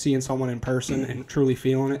about seeing someone in person and truly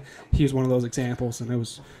feeling it. He was one of those examples, and it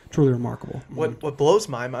was truly remarkable. What blows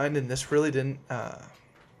my mind, and this really didn't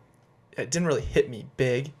it didn't really hit me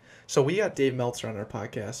big. So we got Dave Meltzer on our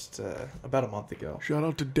podcast about a month ago. Shout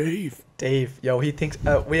out to Dave. Dave, yo, he thinks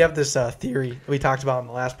we have this theory we talked about in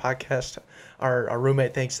the last podcast. Our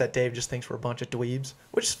roommate thinks that Dave just thinks we're a bunch of dweebs,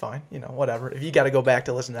 which is fine, you know, whatever. If you got to go back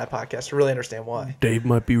to listen to that podcast to really understand why. Dave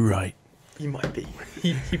might be right. He might be.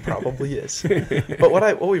 He probably is. But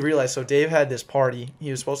what we realized, so Dave had this party.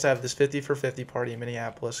 He was supposed to have this 50 for 50 party in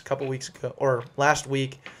Minneapolis a couple weeks ago, or last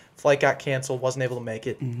week. Flight got canceled, wasn't able to make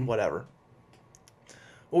it, whatever.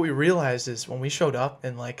 What we realized is when we showed up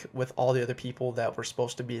and like with all the other people that were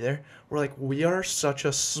supposed to be there, we're like, we are such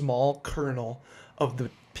a small kernel of the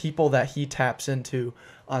people that he taps into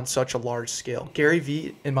on such a large scale. Gary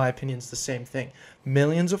Vee, in my opinion, is the same thing.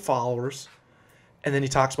 Millions of followers. And then he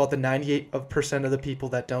talks about the 98% of the people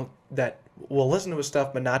that will listen to his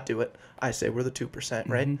stuff but not do it. I say we're the 2%,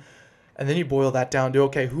 right? And then you boil that down to,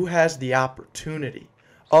 okay, who has the opportunity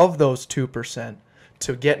of those 2%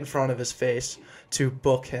 to get in front of his face, to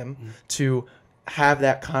book him, to have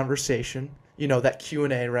that conversation, you know, that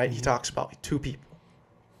Q&A, right? He talks about two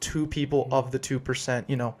people of the 2%,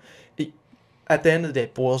 you know. At the end of the day,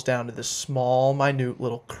 it boils down to this small, minute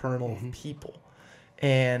little kernel of people.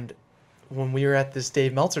 And when we were at this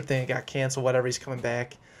Dave Meltzer thing, it got canceled, whatever, he's coming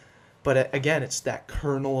back. But again, it's that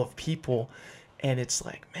kernel of people. And it's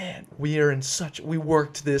like, man, we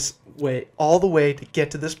worked this way all the way to get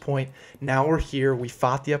to this point. Now we're here. We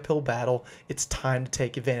fought the uphill battle. It's time to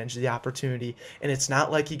take advantage of the opportunity. And it's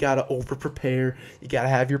not like you got to over prepare. You got to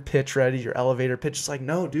have your pitch ready, your elevator pitch. It's like,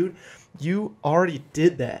 no, dude, you already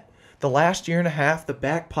did that. The last year and a half, the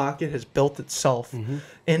Backpocket has built itself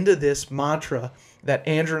into this mantra that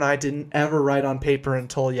Andrew and I didn't ever write on paper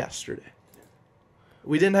until yesterday.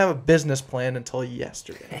 We didn't have a business plan until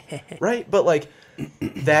yesterday, right? But like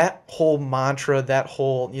that whole mantra, that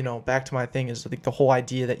whole, you know, back to my thing is like the whole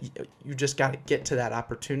idea that you just got to get to that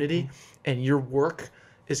opportunity and your work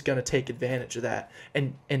is going to take advantage of that.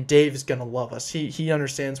 And Dave is going to love us. He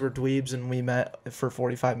understands we're dweebs and we met for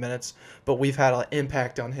 45 minutes, but we've had an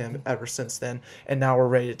impact on him ever since then. And now we're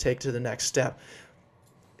ready to take to the next step.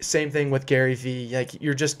 Same thing with Gary Vee. Like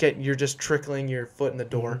you're just trickling your foot in the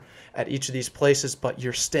door at each of these places, but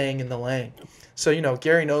you're staying in the lane. So, you know,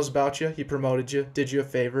 Gary knows about you. He promoted you, did you a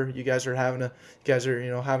favor. You guys are having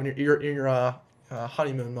your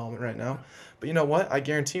honeymoon moment right now. But you know what? I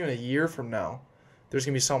guarantee you in a year from now, there's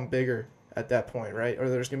going to be something bigger at that point, right? Or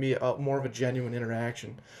there's going to be more of a genuine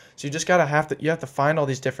interaction. So you just have to find all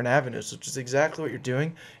these different avenues, which is exactly what you're doing.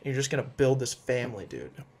 And you're just going to build this family, dude.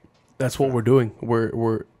 That's what we're doing.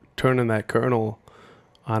 We're turning that kernel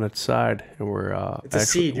on its side, and we're it's a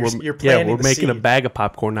seed. You're planting we're making seed. a bag of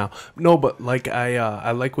popcorn now. No, but like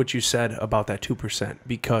I like what you said about that 2%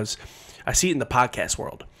 because I see it in the podcast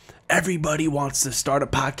world. Everybody wants to start a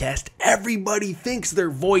podcast. Everybody thinks their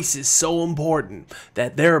voice is so important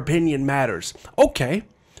that their opinion matters. Okay.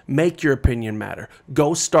 Make your opinion matter.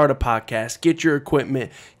 Go start a podcast. Get your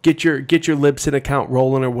equipment. Get your Libsyn account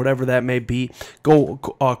rolling or whatever that may be. Go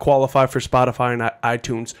qualify for Spotify and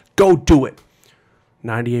iTunes. Go do it.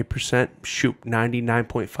 98%, shoot,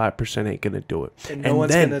 99.5% ain't going to do it. And no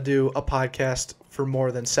one's going to do a podcast for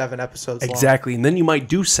more than 7 episodes exactly. Long. And then you might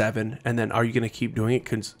do 7, and then are you going to keep doing it?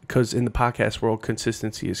 Because in the podcast world,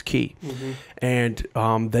 consistency is key. And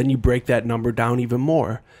then you break that number down even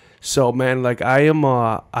more. So, man, like I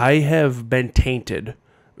have been tainted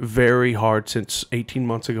very hard since 18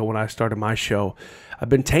 months ago when I started my show. I've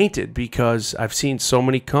been tainted because I've seen so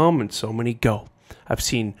many come and so many go. I've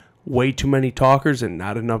seen way too many talkers and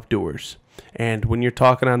not enough doers. And when you're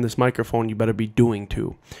talking on this microphone, you better be doing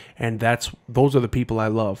too. And those are the people I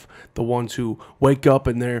love. The ones who wake up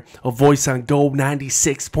and they're a voice on Go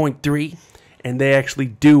 96.3. And they actually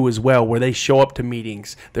do as well, where they show up to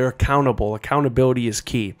meetings. They're accountable. Accountability is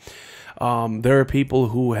key. There are people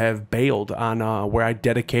who have bailed on where I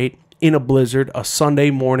dedicate in a blizzard a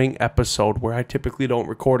Sunday morning episode where I typically don't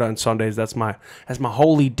record on Sundays. That's my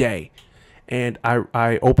holy day. And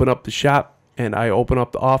I open up the shop and I open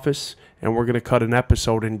up the office and we're going to cut an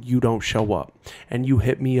episode and you don't show up. And you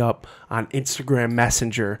hit me up on Instagram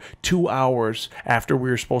Messenger 2 hours after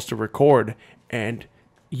we were supposed to record and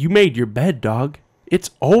you made your bed, dog.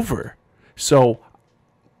 It's over. So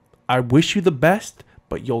I wish you the best,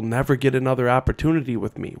 but you'll never get another opportunity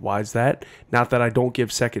with me. Why is that? Not that I don't give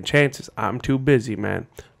second chances. I'm too busy, man.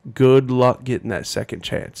 Good luck getting that second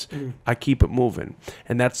chance. I keep it moving.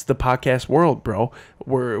 And that's the podcast world, bro.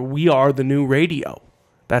 We are the new radio.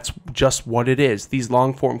 That's just what it is. These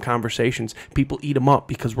long-form conversations, people eat them up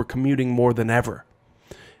because we're commuting more than ever.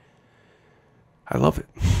 I love it.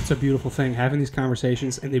 It's a beautiful thing, having these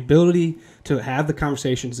conversations, and the ability to have the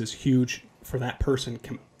conversations is huge for that person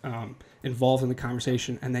involved in the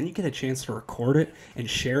conversation, and then you get a chance to record it and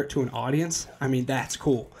share it to an audience. I mean, that's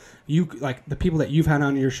cool. You like the people that you've had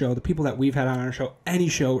on your show, the people that we've had on our show, any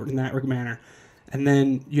show in that manner, and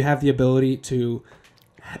then you have the ability to.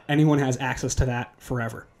 Anyone has access to that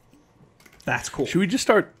forever. That's cool. Should we just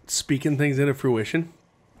start speaking things into fruition?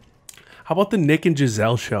 How about the Nick and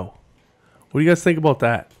Giselle show? What do you guys think about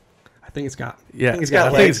that? I think it's got. Yeah, I think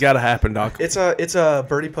got I think it's got to happen, Doc. It's a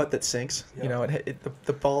birdie putt that sinks. You know,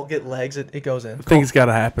 the ball get legs, it goes in. I think it's got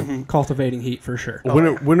to happen. Cultivating heat for sure.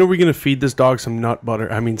 When are we gonna feed this dog some nut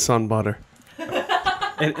butter? I mean, sun butter.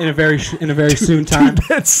 In a very soon time.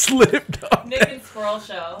 That slipped up. Nick and Squirrel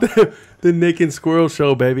Show. The Nick and Squirrel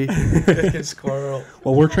show, baby. Squirrel.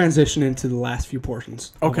 Well, we're transitioning to the last few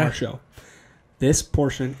portions of Okay. our show. This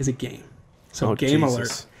portion is a game. So Oh, game Jesus.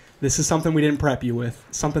 alert. This is something we didn't prep you with.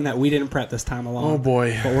 Something that we didn't prep this time along. Oh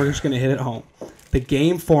boy. But we're just gonna hit it home. The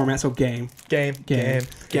game format. So game. Game. Game.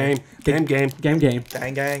 Game.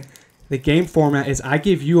 Gang. The game format is I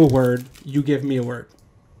give you a word, you give me a word.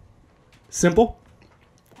 Simple.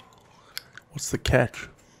 What's the catch?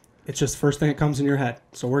 It's just the first thing that comes in your head.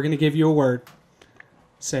 So we're gonna give you a word.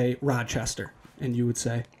 Say Rochester, and you would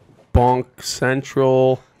say, Bonk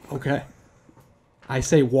Central okay. I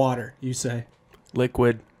say water. You say,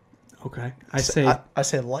 Liquid. okay. I say I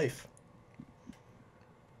say life.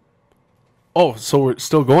 Oh, so we're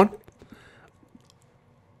still going?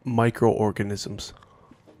 Microorganisms.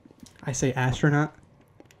 I say astronaut.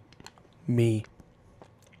 Me.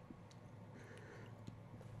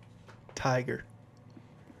 Tiger.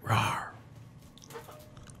 Rawr.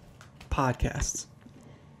 Podcasts.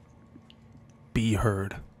 Be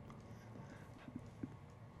heard.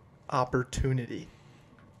 Opportunity.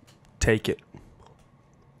 Take it.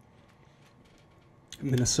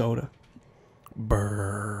 Minnesota.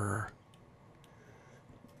 Brr.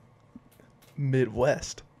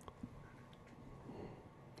 Midwest.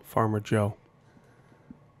 Farmer Joe.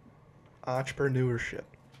 Entrepreneurship.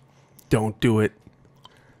 Don't do it.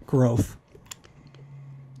 Growth.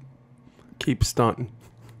 Keep stunting.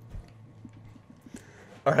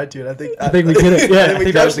 All right, dude. I think we get it. Yeah, I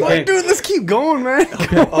think that was the game. Dude, let's keep going, man.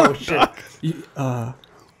 Oh shit.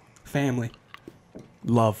 Family.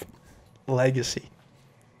 Love. Legacy.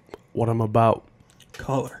 What I'm about.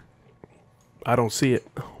 Color. I don't see it.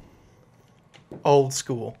 Old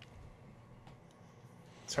school.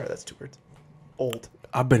 Sorry, that's 2 words. Old.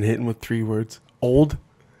 I've been hitting with 3 words. Old.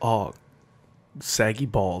 Oh. Saggy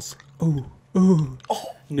balls. Ooh.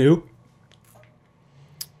 New.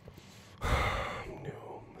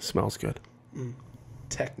 Smells good.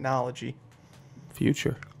 Technology.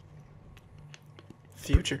 Future.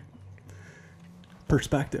 Future.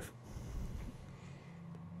 Perspective.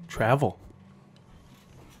 Travel.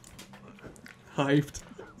 Hyped.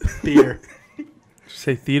 Beer. Did you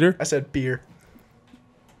say theater? I said beer.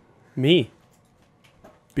 Me.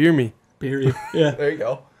 Beer me. Period. Yeah. There you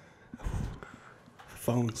go.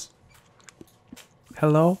 Phones.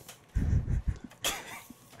 Hello?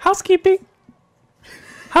 Housekeeping?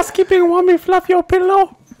 Housekeeping, want me to fluff your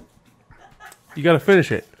pillow? You gotta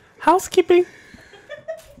finish it. Housekeeping?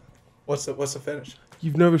 What's the finish?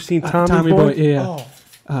 You've never seen Tommy, Tommy Boy? Boy. Yeah.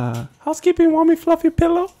 Oh. Housekeeping, want me to fluff your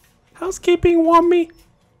pillow? Housekeeping, want me?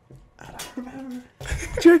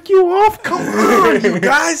 Jerk you off? Come on, you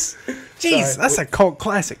guys. Jeez, Sorry. that's a cult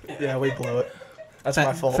classic. Yeah, we blew it. That's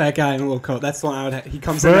my fault. Fat guy in a little coat. That's the one I would. He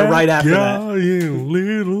comes in there right after that. in a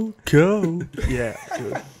little coat. Yeah,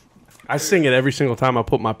 dude. I sing it every single time I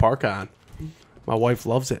put my parka on. My wife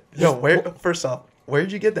loves it. Yo, first off, where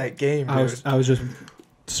did you get that game, dude? I was just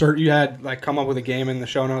certain you had like come up with a game in the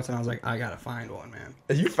show notes, and I was like, I gotta find one, man.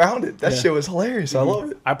 You found it. That Yeah. shit was hilarious. I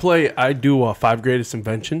love it. I do 5 greatest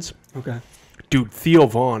inventions. Okay. Dude, Theo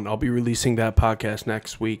Vaughn, I'll be releasing that podcast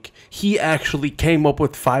next week. He actually came up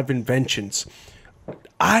with 5 inventions.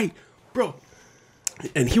 Bro,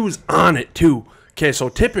 and he was on it too. Okay, so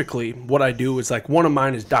typically what I do is like one of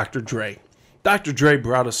mine is Dr. Dre. Dr. Dre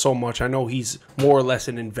brought us so much. I know he's more or less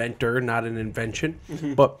an inventor, not an invention,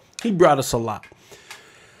 but he brought us a lot.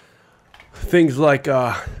 Things like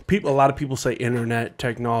a lot of people say internet,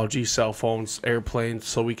 technology, cell phones, airplanes,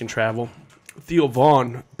 so we can travel. Theo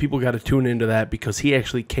Vaughn, people got to tune into that because he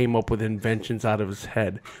actually came up with inventions out of his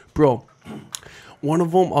head. Bro, one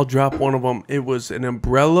of them, I'll drop one of them. It was an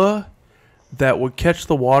umbrella that would catch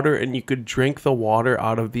the water and you could drink the water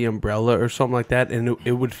out of the umbrella or something like that and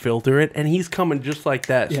it would filter it. And he's coming just like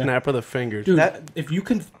that, Yeah. snap of the fingers. Dude, if you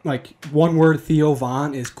can, like, one word, Theo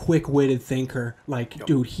Vaughn is quick-witted thinker. Like,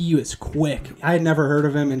 dude, he is quick. I had never heard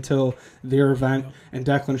of him until their event, and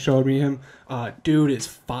Declan showed me him. Dude is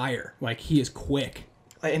fire. Like, he is quick.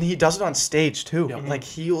 And he does it on stage too. Yep. Like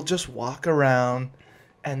he'll just walk around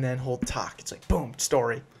and then he'll talk. It's like boom,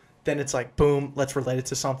 story. Then it's like boom, let's relate it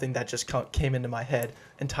to something that just came into my head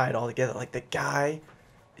and tie it all together. Like the guy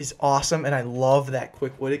is awesome, and I love that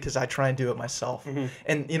quick-witted because I try and do it myself.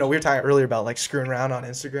 And we were talking earlier about like screwing around on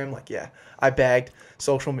Instagram. Like I bagged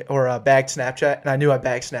bagged Snapchat, and I knew I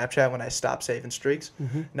bagged Snapchat when I stopped saving streaks.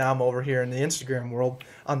 Now I'm over here in the Instagram world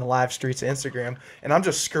on the live streets of Instagram, and I'm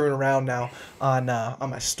just screwing around now on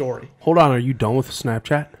my story. Hold on, are you done with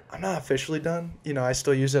Snapchat? I'm not officially done. I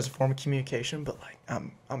still use it as a form of communication, but like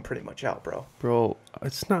I'm pretty much out, bro. Bro,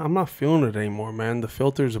 I'm not feeling it anymore, man. The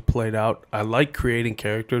filters are played out. I like creating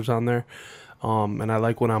characters on there. And I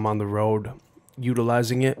like when I'm on the road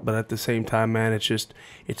utilizing it, but at the same time, man,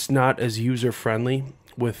 it's not as user friendly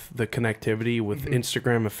with the connectivity with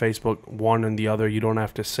Instagram and Facebook, one and the other. You don't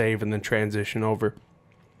have to save and then transition over.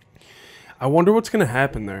 I wonder what's going to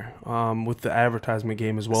happen there with the advertisement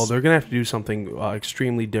game as well. They're going to have to do something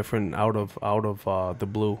extremely different out of the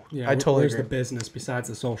blue. Yeah, I totally where's agree. the business besides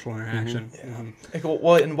the social interaction? Like,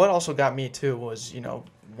 well, and what also got me too was,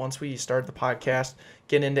 once we started the podcast,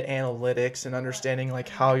 getting into analytics and understanding like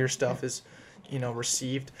how your stuff is,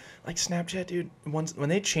 received. Like Snapchat, dude, when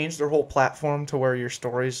they changed their whole platform to where your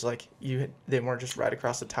stories they weren't just right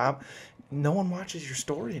across the top, no one watches your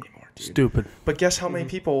story anymore, dude. Stupid. But guess how many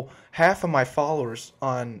people? Half of my followers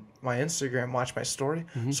on my Instagram watch my story.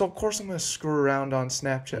 So of course I'm gonna screw around on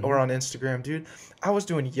Snapchat or on Instagram, dude. I was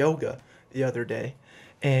doing yoga the other day,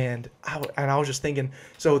 and I was just thinking.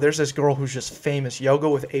 So there's this girl who's just famous, Yoga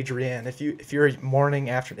with Adrienne. If you're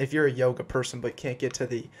a yoga person but can't get to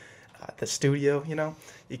the studio,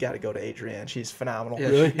 you got to go to Adrienne. She's phenomenal. Yeah,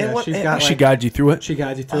 Really? She guides you through it. She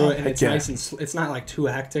guides you through it, and heck it's yeah. nice and it's not like too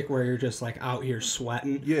hectic where you're just like out here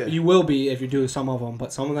sweating. Yeah. You will be if you do some of them,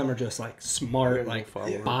 but some of them are just like smart, like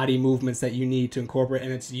body movements that you need to incorporate,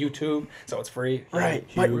 and it's YouTube, so it's free. Right.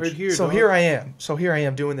 Huge. Right here, So dog. here I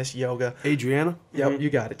am doing this yoga. Adriana? Yep, you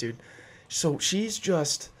got it, dude. So she's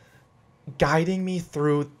just guiding me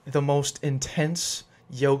through the most intense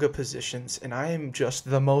yoga positions, and I am just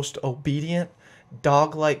the most obedient,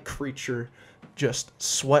 dog-like creature, just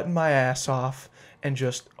sweating my ass off, and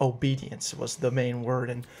just obedience was the main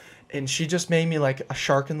word. And she just made me like a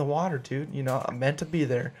shark in the water, dude. I'm meant to be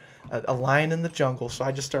there, a lion in the jungle. So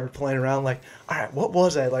I just started playing around like, all right, what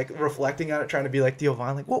was I? Like reflecting on it, trying to be like Theo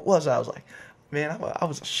Vaughn. Like, what was I? I was like, man, I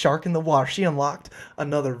was a shark in the water. She unlocked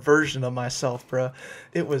another version of myself, bro.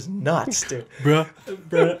 It was nuts, dude. Bruh.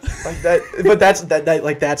 Like that, but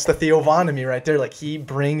that's the Theo Vaughn to me right there. Like he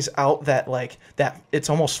brings out that it's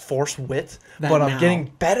almost forced wit, but I'm getting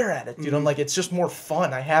better at it, dude. I'm like, it's just more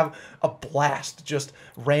fun. I have a blast just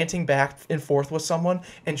ranting back and forth with someone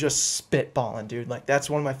and just spitballing, dude. Like that's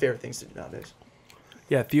one of my favorite things to do nowadays.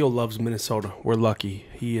 Yeah, Theo loves Minnesota. We're lucky.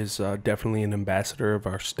 He is definitely an ambassador of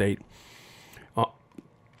our state.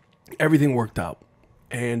 Everything worked out.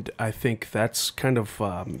 And I think that's kind of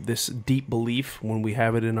this deep belief when we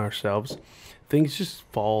have it in ourselves. Things just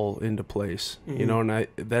fall into place, and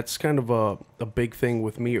that's kind of a big thing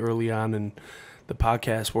with me early on in the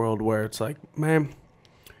podcast world where it's like, man,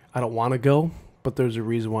 I don't want to go, but there's a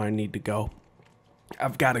reason why I need to go.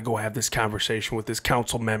 I've got to go have this conversation with this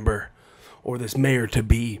council member or this mayor to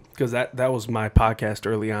be, because that was my podcast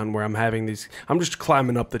early on where I'm just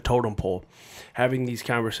climbing up the totem pole, having these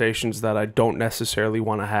conversations that I don't necessarily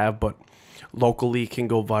want to have, but locally can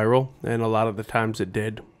go viral. And a lot of the times it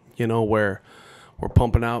did, where we're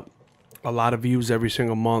pumping out a lot of views every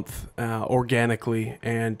single month organically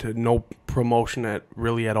and no promotion at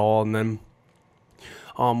all. And then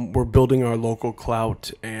we're building our local clout,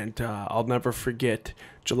 and I'll never forget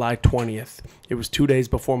July 20th. It was 2 days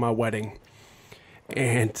before my wedding.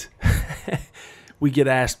 And we get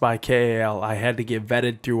asked by KAL. I had to get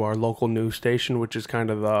vetted through our local news station, which is kind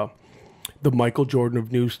of the Michael Jordan of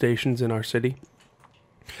news stations in our city.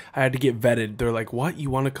 I had to get vetted. They're like, what? You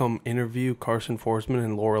want to come interview Carson Forsman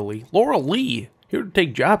and Laura Lee? Laura Lee? Here to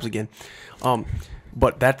take jobs again.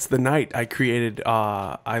 But that's the night I created.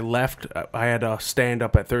 I left. I had a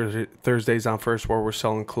stand-up at Thursdays on First where we're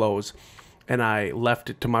selling clothes. And I left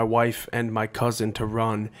it to my wife and my cousin to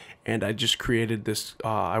run. And I just created this.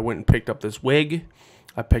 I went and picked up this wig.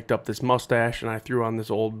 I picked up this mustache. And I threw on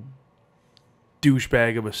this old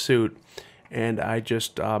douchebag of a suit. And I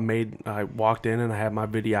just I walked in and I had my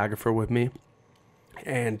videographer with me.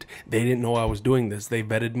 And they didn't know I was doing this. They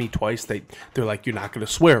vetted me twice. They're like, you're not going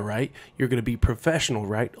to swear, right? You're going to be professional,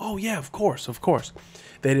 right? Oh, yeah, of course.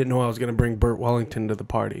 They didn't know I was going to bring Burt Wellington to the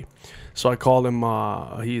party. So I called him,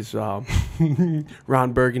 he's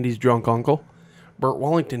Ron Burgundy's drunk uncle. Burt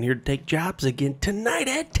Wellington here to take jobs again tonight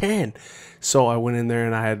at 10. So I went in there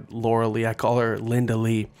and I had Laura Lee. I call her Linda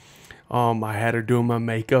Lee. I had her doing my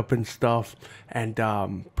makeup and stuff. And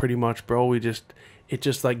pretty much, bro, it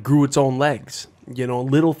just like grew its own legs. You know,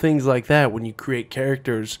 little things like that when you create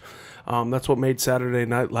characters. That's what made Saturday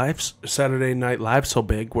Night Live so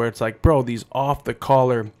big, where it's like, bro, these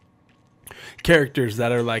off-the-collar characters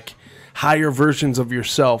that are like higher versions of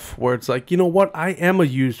yourself, where it's like, you know what, I am a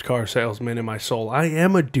used car salesman in my soul. I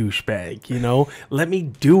am a douchebag, you know, let me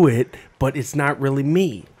do it, but it's not really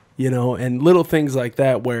me, you know, and little things like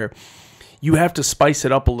that where you have to spice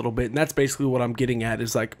it up a little bit. And that's basically what I'm getting at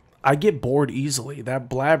is like, I get bored easily. That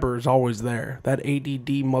blabber is always there. That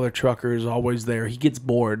ADD mother trucker is always there. He gets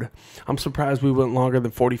bored. I'm surprised we went longer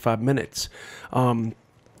than 45 minutes.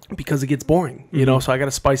 Because it gets boring, you know, so I got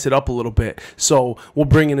to spice it up a little bit. So we'll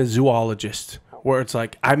bring in a zoologist where it's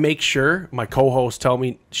like, I make sure my co-hosts tell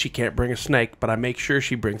me she can't bring a snake, but I make sure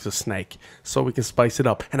she brings a snake so we can spice it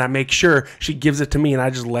up. And I make sure she gives it to me and I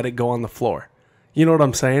just let it go on the floor. You know what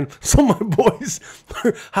I'm saying? So my boys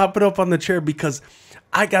are hopping up on the chair because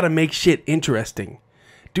I got to make shit interesting.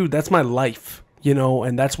 Dude, that's my life, you know,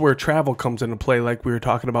 and that's where travel comes into play like we were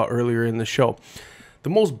talking about earlier in the show. The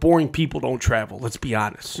most boring people don't travel, let's be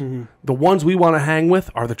honest. The ones we want to hang with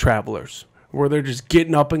are the travelers, where they're just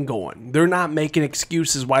getting up and going. They're not making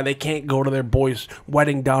excuses why they can't go to their boy's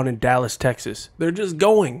wedding down in Dallas, Texas. They're just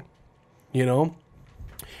going, you know,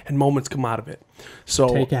 and moments come out of it.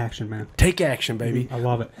 So Take action, man. Take action, baby. I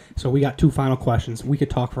love it. So we got 2 final questions. We could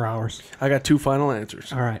talk for hours. I got 2 final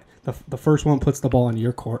answers. All right. The first one puts the ball in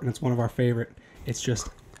your court, and it's one of our favorite. It's just,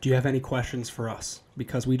 do you have any questions for us?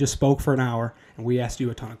 Because we just spoke for an hour, and we asked you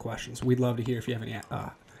a ton of questions. We'd love to hear if you have any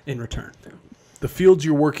in return. The fields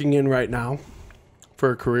you're working in right now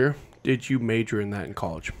for a career, did you major in that in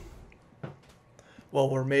college? Well,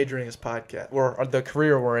 we're majoring as podcast. Or the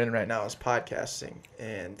career we're in right now is podcasting,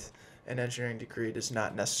 and an engineering degree does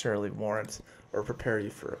not necessarily warrant or prepare you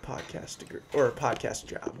for a podcast degree or a podcast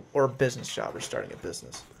job or a business job or starting a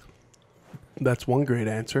business. That's one great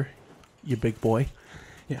answer, you big boy.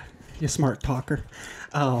 Yeah, you smart talker.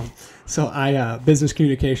 So I business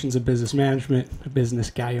communications and business management, a business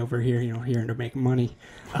guy over here, you know, here to make money.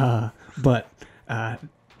 But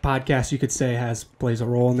podcast, you could say, plays a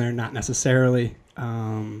role in there, not necessarily.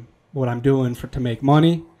 What I'm doing to make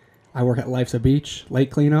money, I work at Life's a Beach,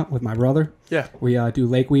 lake cleanup with my brother. Yeah. We do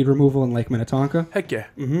lake weed removal in Lake Minnetonka. Heck yeah.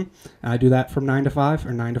 I do that from 9 to 5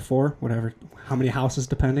 or 9 to 4, whatever, how many houses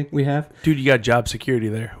depending we have. Dude, you got job security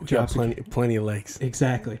there. We got Job plenty of lakes.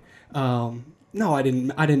 Exactly. No, I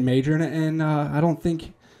didn't major in it, and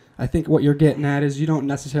I think what you're getting at is you don't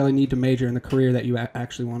necessarily need to major in the career that you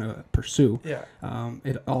actually want to pursue. Yeah.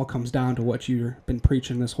 It all comes down to what you've been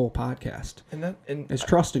preaching this whole podcast. And It's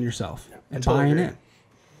trusting yourself and totally buying agree. in.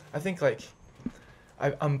 I think like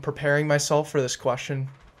I'm preparing myself for this question.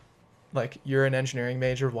 Like, you're an engineering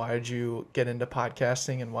major. Why did you get into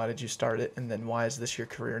podcasting and why did you start it? And then why is this your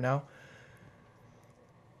career now?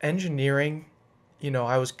 Engineering, you know,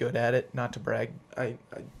 I was good at it, not to brag. I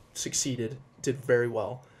succeeded, did very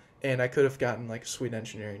well. And I could have gotten like a sweet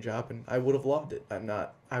engineering job and I would have loved it.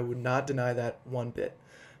 I would not deny that one bit.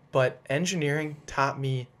 But engineering taught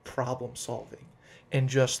me problem solving and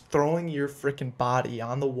just throwing your freaking body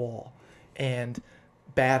on the wall and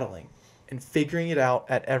battling and figuring it out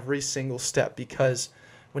at every single step. Because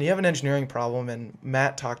when you have an engineering problem, and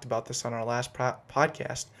Matt talked about this on our last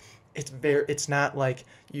podcast, it's not like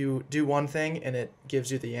you do one thing and it gives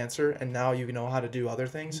you the answer and now you know how to do other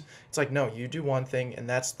things. It's like, no, you do one thing and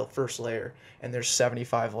that's the first layer and there's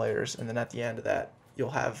 75 layers, and then at the end of that you'll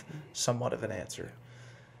have somewhat of an answer.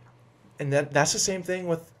 And that's the same thing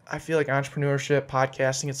with, I feel like, entrepreneurship,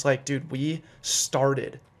 podcasting. It's like, dude, we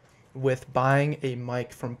started with buying a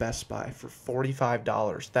mic from Best Buy for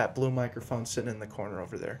 $45. That blue microphone sitting in the corner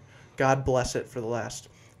over there. God bless it for the last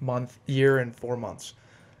year and 4 months.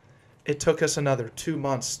 It took us another 2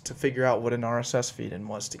 months to figure out what an RSS feed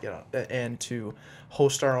was to get on, and to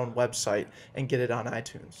host our own website and get it on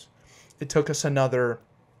iTunes. It took us another,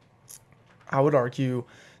 I would argue,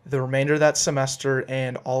 the remainder of that semester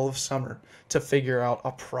and all of summer to figure out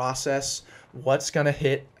a process, what's going to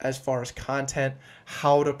hit as far as content,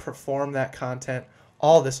 how to perform that content,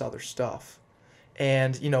 all this other stuff.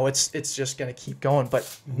 And, you know, it's just going to keep going.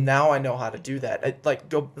 But now I know how to do that. Like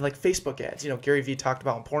Facebook ads. You know, Gary Vee talked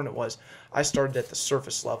about how important it was. I started at the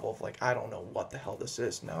surface level of like, I don't know what the hell this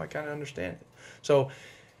is. Now I kind of understand it. So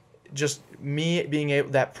just me being able,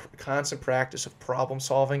 that constant practice of problem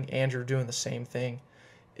solving, Andrew doing the same thing,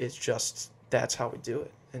 it's just, that's how we do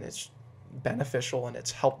it. And it's beneficial, and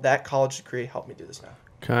it's helped. That college degree helped me do this now.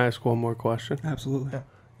 Can I ask one more question? Absolutely. Yeah.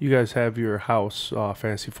 You guys have your house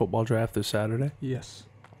fantasy football draft this Saturday. Yes.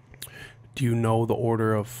 Do you know the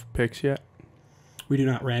order of picks yet? We do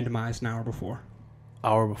not randomize an hour before.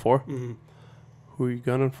 Hour before? Mm-hmm. Who are you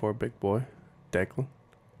gunning for, big boy? Declan?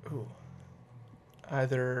 Ooh.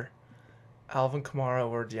 Either Alvin Kamara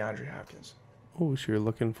or DeAndre Hopkins. Oh, so you're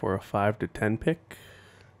looking for a 5 to 10 pick?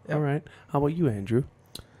 Yep. All right. How about you, Andrew?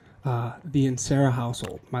 The Insera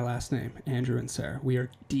household, my last name, Andrew Insera. We are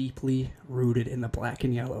deeply rooted in the black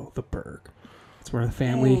and yellow, the Berg. It's where the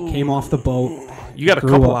family came off the boat. You got a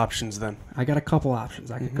grew couple up. options then. I got a couple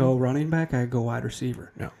options. I could go running back. I could go wide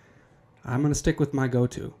receiver. Yeah. I'm going to stick with my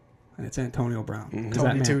go-to, and it's Antonio Brown. 'Cause that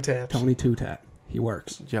Tony man- Two Taps. Tony Two Tap. He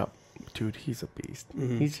works. Yep. Dude, he's a beast.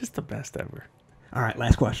 Mhm. He's just the best ever. All right,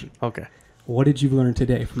 last question. Okay. What did you learn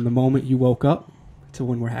today from the moment you woke up to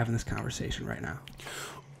when we're having this conversation right now?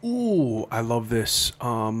 Ooh, I love this.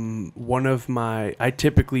 I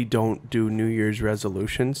typically don't do New Year's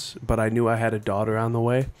resolutions, but I knew I had a daughter on the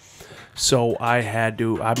way. So I had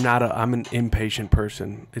to, I'm an impatient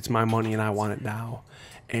person. It's my money and I want it now.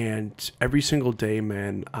 And every single day,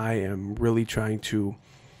 man, I am really trying to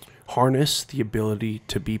harness the ability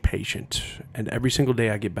to be patient. And every single day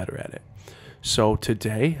I get better at it. So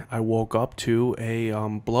today I woke up to a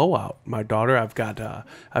blowout. My daughter, I've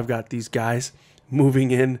got these guys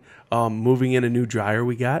moving in a new dryer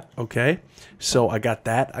we got. Okay, so I got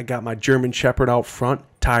that. I got my German Shepherd out front,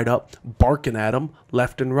 tied up, barking at him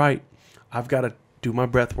left and right. I've got to do my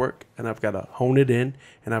breath work, and I've got to hone it in,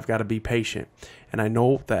 and I've got to be patient. And I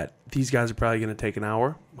know that these guys are probably going to take an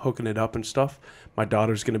hour hooking it up and stuff. My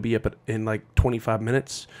daughter's going to be up in like 25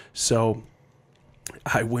 minutes. So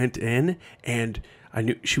I went in, and I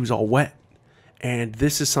knew she was all wet. And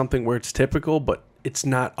this is something where it's typical, but it's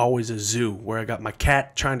not always a zoo where I got my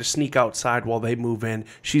cat trying to sneak outside while they move in.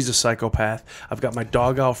 She's a psychopath. I've got my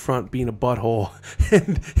dog out front being a butthole.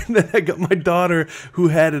 And then I got my daughter who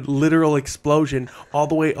had a literal explosion all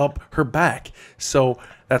the way up her back. So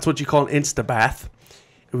that's what you call an insta-bath.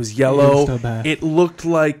 It was yellow. Insta-bath. It looked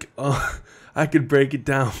like... I could break it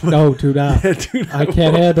down. No, dude, Yeah, dude, I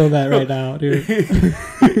can't handle that right now, dude.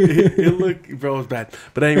 it looked, bro, it was bad.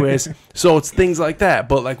 But anyways, so it's things like that.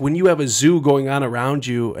 But like when you have a zoo going on around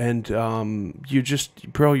you, and you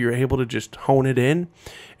just, bro, you're able to just hone it in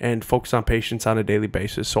and focus on patience on a daily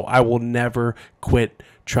basis. So I will never quit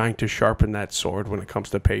trying to sharpen that sword when it comes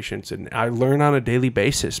to patience. And I learn on a daily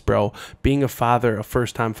basis, bro. Being a father, a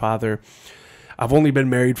first-time father. I've only been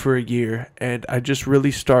married for a year, and I just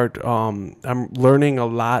really I'm learning a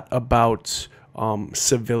lot about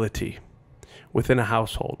civility within a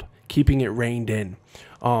household, keeping it reined in.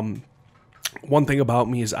 One thing about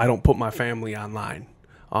me is I don't put my family online,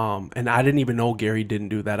 and I didn't even know Gary didn't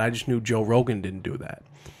do that. I just knew Joe Rogan didn't do that.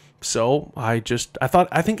 So I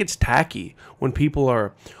think it's tacky when people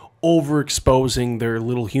are overexposing their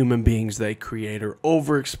little human beings they create, or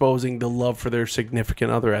overexposing the love for their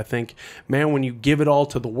significant other. I think, man, when you give it all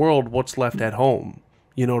to the world, what's left at home?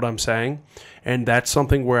 You know what I'm saying? And that's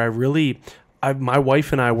something where my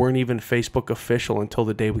wife and I weren't even Facebook official until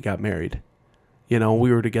the day we got married. You know,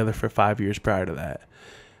 we were together for 5 years prior to that.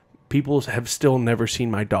 People have still never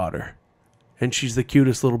seen my daughter. And she's the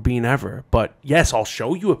cutest little bean ever. But yes, I'll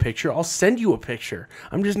show you a picture. I'll send you a picture.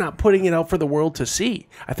 I'm just not putting it out for the world to see.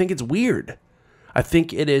 I think it's weird. I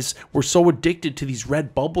think it is. We're so addicted to these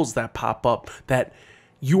red bubbles that pop up that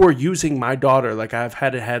you are using my daughter. Like I've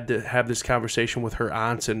had to have this conversation with her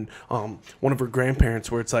aunts and one of her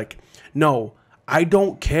grandparents where it's like, no, I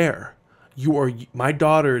don't care. My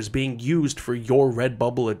daughter is being used for your red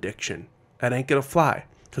bubble addiction. That ain't gonna fly.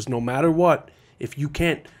 Because no matter what, if you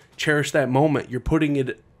can't cherish that moment, you're putting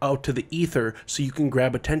it out to the ether so you can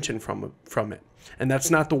grab attention from it. And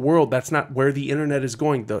that's not the world. That's not where the internet is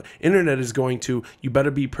going. The internet is going to, you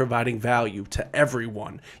better be providing value to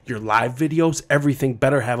everyone. Your live videos, everything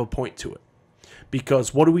better have a point to it.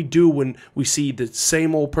 Because what do we do when we see the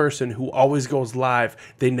same old person who always goes live?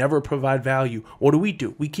 They never provide value. What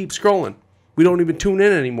do? We keep scrolling. We don't even tune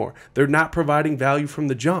in anymore. They're not providing value from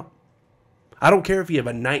the jump. I don't care if you have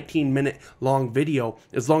a 19-minute long video.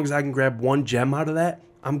 As long as I can grab one gem out of that,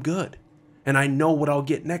 I'm good. And I know what I'll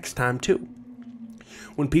get next time too.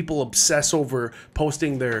 When people obsess over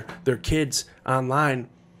posting their kids online,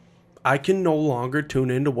 I can no longer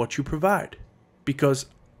tune into what you provide. Because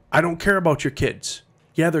I don't care about your kids.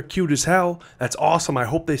 Yeah, they're cute as hell. That's awesome. I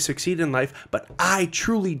hope they succeed in life. But I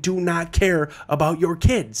truly do not care about your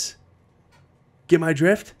kids. Get my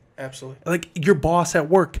drift? Absolutely. Like your boss at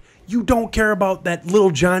work. You don't care about that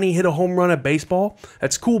little Johnny hit a home run at baseball.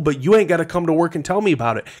 That's cool, but you ain't got to come to work and tell me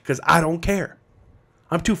about it because I don't care.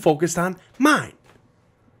 I'm too focused on mine.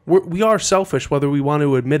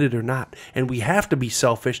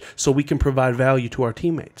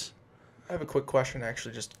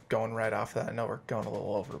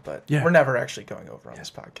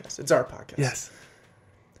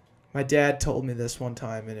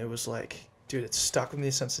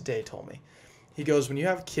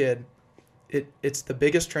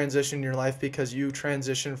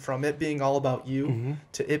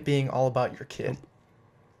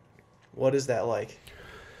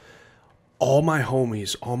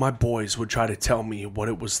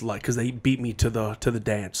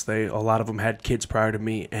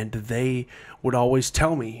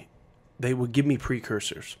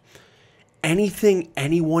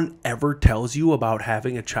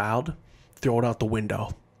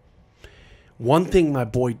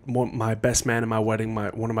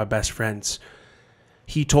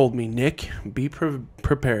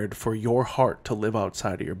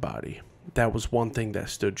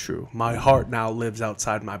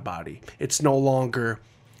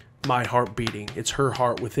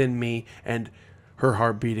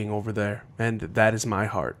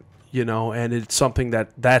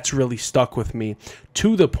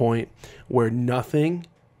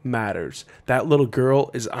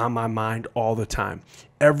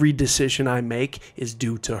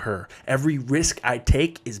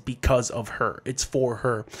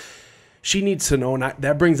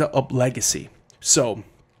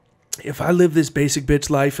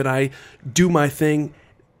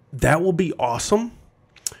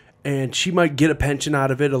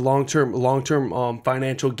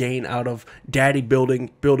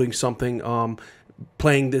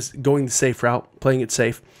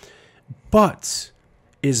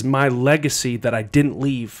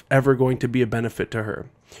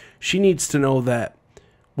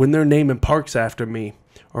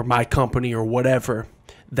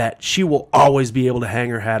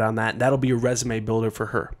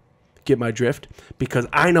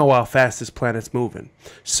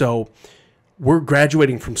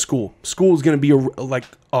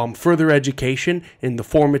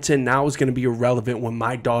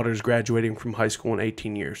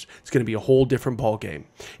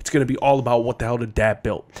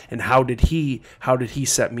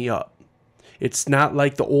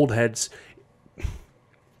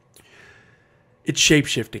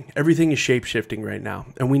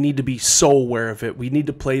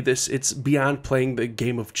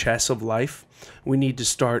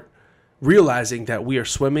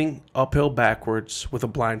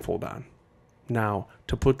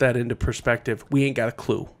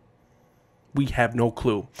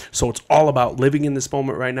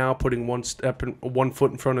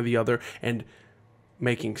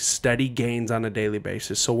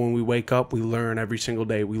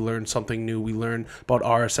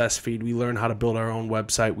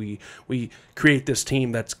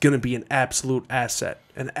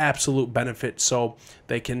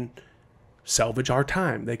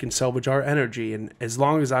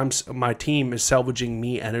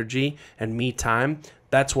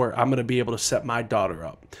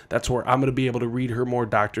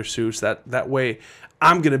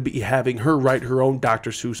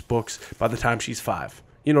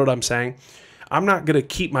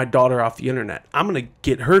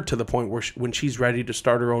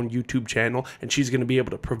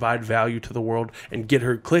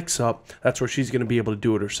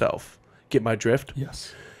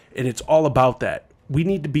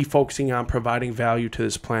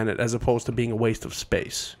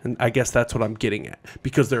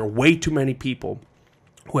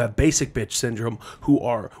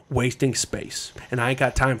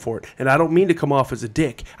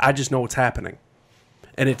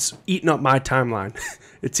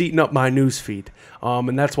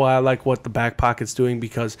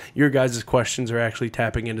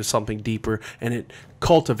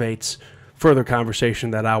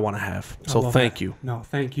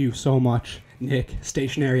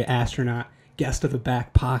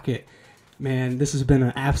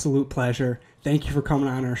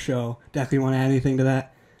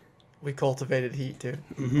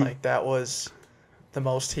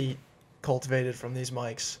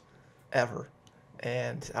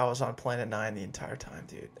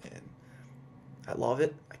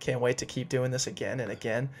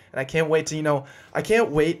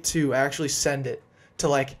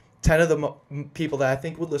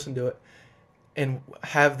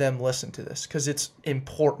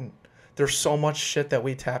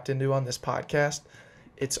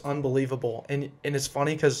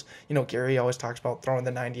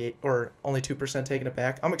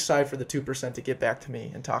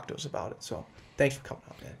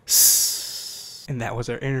 And that was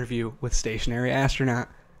our interview with Stationary Astronaut.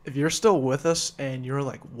 If you're still with us and you're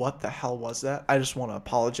like, what the hell was that? I just want to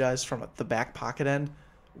apologize from the back pocket end.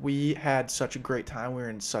 We had such a great time. We were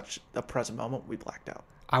in such a present moment. We blacked out.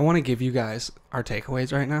 I want to give you guys our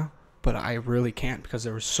takeaways right now, but I really can't because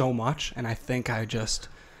there was so much. And I think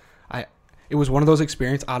it was one of those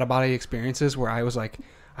out of body experiences where I was like,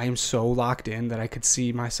 I am so locked in that I could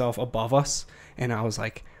see myself above us. And I was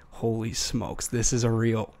like, holy smokes, this is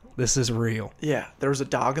real. Yeah, there was a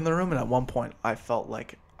dog in the room, and at one point I felt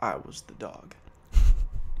like I was the dog.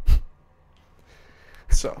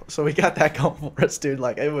 So we got that going for us, dude.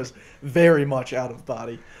 Like, it was very much out of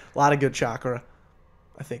body. A lot of good chakra.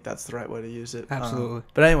 I think that's the right way to use it. Absolutely.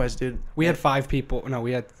 But anyways, dude. We had 5 people. No,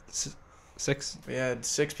 we had 6. We had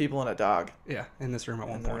 6 people and a dog Yeah, in this room at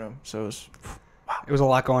one in the point. room. So It was a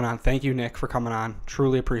lot going on. Thank you, Nick, for coming on.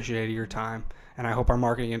 Truly appreciated your time, and I hope our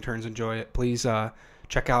marketing interns enjoy it. Please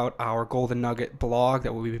check out our Golden Nugget blog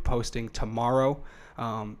that we'll be posting tomorrow,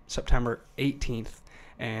 September 18th,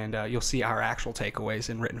 and you'll see our actual takeaways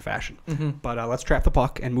in written fashion. But let's trap the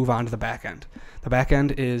puck and move on to the back end. The back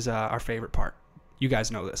end is our favorite part. You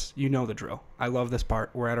guys know this. You know the drill. I love this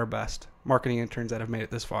part. We're at our best. Marketing interns that have made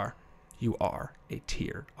it this far, you are a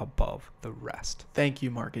tier above the rest. thank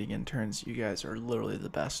you, marketing interns. You guys are literally the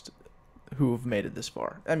best who have made it this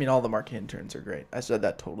far. I mean, all the marketing interns are great. I said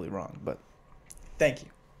that totally wrong, but thank you.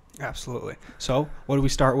 Absolutely. So what do we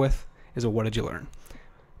start with is what did you learn?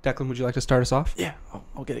 Declan, would you like to start us off? Yeah,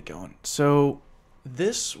 I'll get it going. So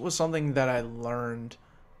this was something that I learned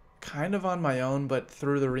kind of on my own, but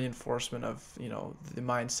through the reinforcement of, the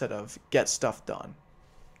mindset of get stuff done.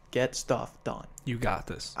 Get stuff done. You got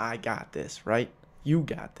this. I got this, right? You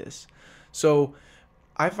got this. So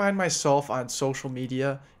I find myself on social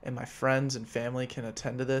media, and my friends and family can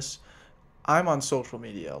attend to this. I'm on social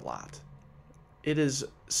media a lot. It is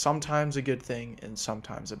sometimes a good thing and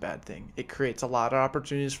sometimes a bad thing. It creates a lot of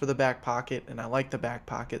opportunities for the back pocket, and I like the back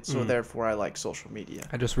pocket, so therefore I like social media.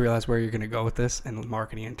 I just realized where you're going to go with this, and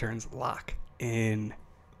marketing interns lock in.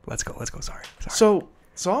 Let's go. Sorry.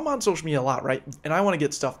 So I'm on social media a lot, right? And I want to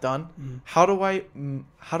get stuff done. How do I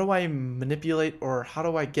manipulate, or how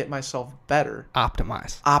do I get myself better?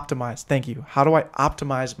 Optimize. Thank you. How do I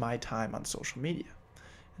optimize my time on social media?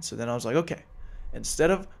 And so then I was like, okay, instead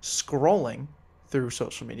of scrolling through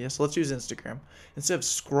social media, so let's use Instagram. Instead of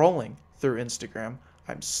scrolling through Instagram,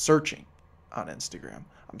 I'm searching on Instagram.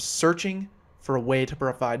 I'm searching for a way to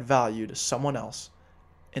provide value to someone else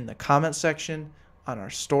in the comment section, on our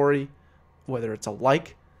story, whether it's a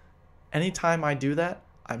like. Anytime I do that,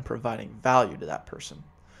 I'm providing value to that person.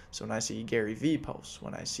 So when I see Gary V posts,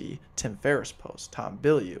 when I see Tim Ferriss posts, Tom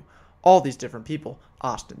Bilyeu, all these different people,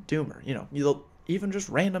 Austin Doomer, even just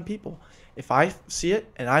random people, if I see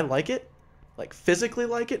it and I like it, like physically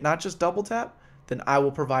like it, not just double tap, then I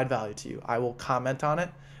will provide value to you. I will comment on it.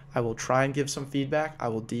 I will try and give some feedback. I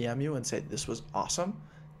will DM you and say, this was awesome.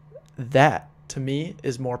 That, to me,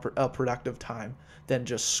 is more a productive time than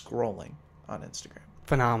just scrolling on Instagram.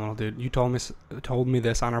 Phenomenal, dude. You told me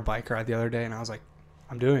this on our bike ride the other day, and I was like,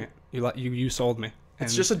 I'm doing it. You sold me. And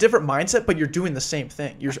it's just a different mindset, but you're doing the same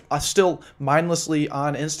thing. You're still mindlessly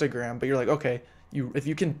on Instagram, but you're like, okay, if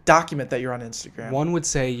you can document that you're on Instagram. One would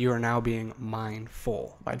say you are now being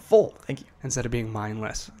mindful. Mindful, thank you. Instead of being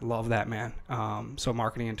mindless. Love that, man. So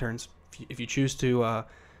marketing interns, if you choose to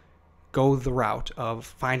go the route of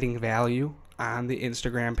finding value on the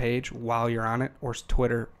Instagram page while you're on it, or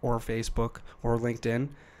Twitter, or Facebook, or LinkedIn,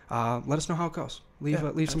 let us know how it goes.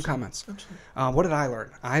 Leave some comments. What did I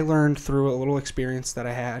learn? I learned through a little experience that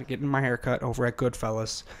I had getting my haircut over at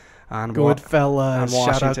Goodfellas. Goodfellas.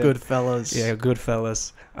 Shout out Goodfellas. Yeah,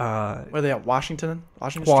 Goodfellas. Where are they at? Washington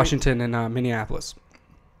and Minneapolis.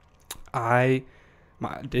 I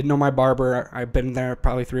didn't know my barber. I've been there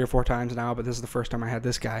probably 3 or 4 times now, but this is the first time I had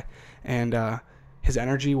this guy. And his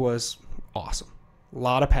energy was awesome. A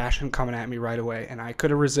lot of passion coming at me right away. And I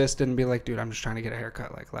could have resisted and be like, dude, I'm just trying to get a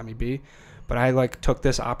haircut. Like, let me be. But I took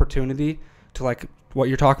this opportunity to, what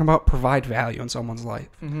you're talking about, provide value in someone's life.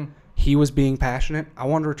 Mm-hmm. He was being passionate. I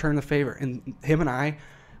wanted to return the favor. And him and I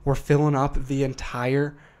were filling up the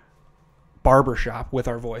entire barbershop with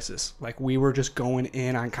our voices. We were just going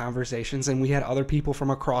in on conversations, and we had other people from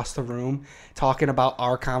across the room talking about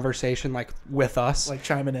our conversation with us.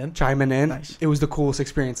 Chiming in. Nice. It was the coolest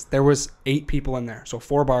experience. There was 8 people in there. So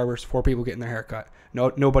 4 barbers, 4 people getting their hair cut.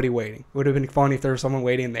 Nobody waiting. It would have been funny if there was someone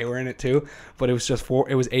waiting and they were in it too, but it was just 4.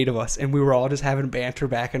 It was 8 of us, and we were all just having banter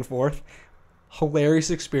back and forth. Hilarious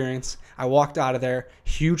experience. I walked out of there,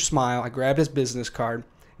 huge smile. I grabbed his business card.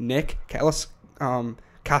 Nick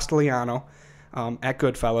Castellano at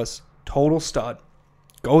Goodfellas, total stud.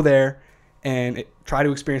 Go there, and try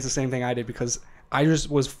to experience the same thing I did, because I just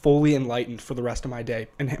was fully enlightened for the rest of my day,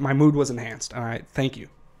 and my mood was enhanced. And I thank you,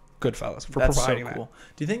 Goodfellas, for providing that. Do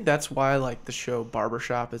you think that's why like the show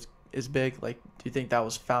Barbershop is big? Like, do you think that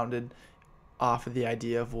was founded off of the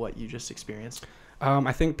idea of what you just experienced?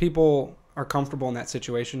 I think people are comfortable in that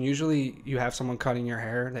situation. Usually you have someone cutting your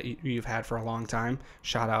hair that you've had for a long time.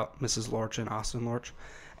 Shout out Mrs. Lorch and Austin Lorch.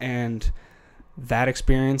 And that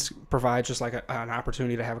experience provides just like an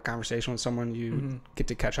opportunity to have a conversation with someone you get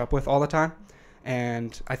to catch up with all the time.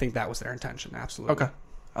 And I think that was their intention. Absolutely. Okay.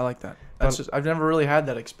 I like that. I've never really had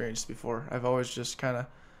that experience before. I've always just kind of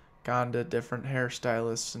gone to different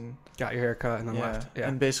hairstylists and got your hair cut and then left. Yeah.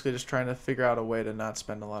 And basically just trying to figure out a way to not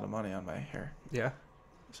spend a lot of money on my hair. Yeah.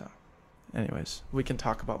 So, anyways, we can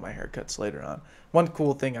talk about my haircuts later on. One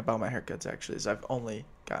cool thing about my haircuts actually is I've only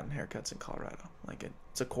gotten haircuts in Colorado. Like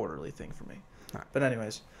it's a quarterly thing for me. Right. But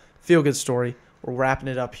anyways, feel good story. We're wrapping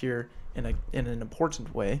it up here in an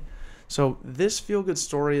important way. So this feel good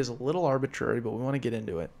story is a little arbitrary, but we want to get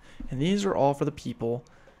into it. And these are all for the people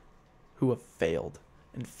who have failed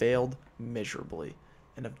and failed miserably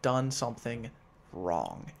and have done something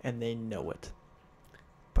wrong and they know it.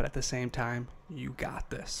 But at the same time, you got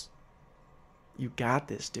this. You got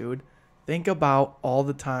this, dude. Think about all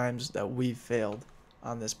the times that we've failed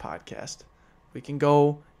on this podcast. We can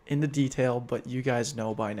go into detail, but you guys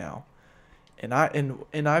know by now. And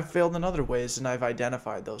I've failed in other ways, and I've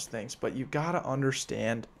identified those things. But you gotta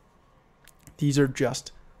understand, these are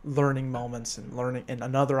just learning moments and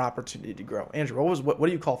another opportunity to grow. Andrew, what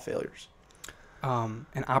do you call failures? An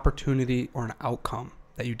opportunity or an outcome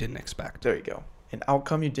that you didn't expect. There you go. An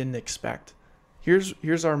outcome you didn't expect.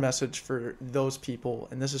 Here's our message for those people,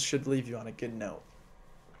 and this should leave you on a good note.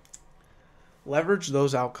 Leverage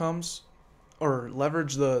those outcomes, or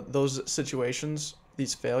leverage those situations,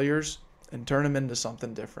 these failures, and turn them into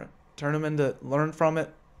something different. Turn them into, learn from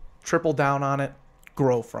it, triple down on it,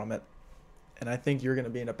 grow from it. And I think you're going to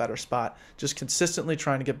be in a better spot. Just consistently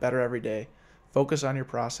trying to get better every day. Focus on your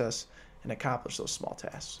process and accomplish those small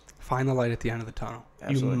tasks. Find the light at the end of the tunnel.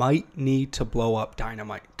 Absolutely. You might need to blow up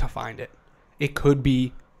dynamite to find it. It could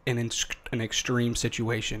be an extreme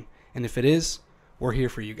situation. And if it is, we're here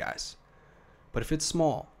for you guys. But if it's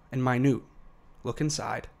small and minute, look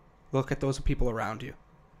inside. Look at those people around you.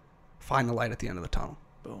 Find the light at the end of the tunnel.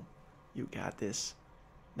 Boom. You got this.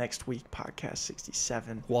 Next week, podcast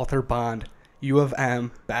 67. Walter Bond, U of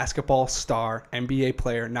M, basketball star, NBA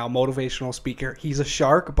player, now motivational speaker. He's a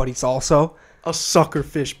shark, but he's also a sucker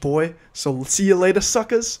fish, boy. So see you later,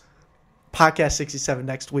 suckers. Podcast 67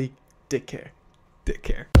 next week. Dick care. Dick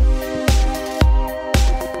care.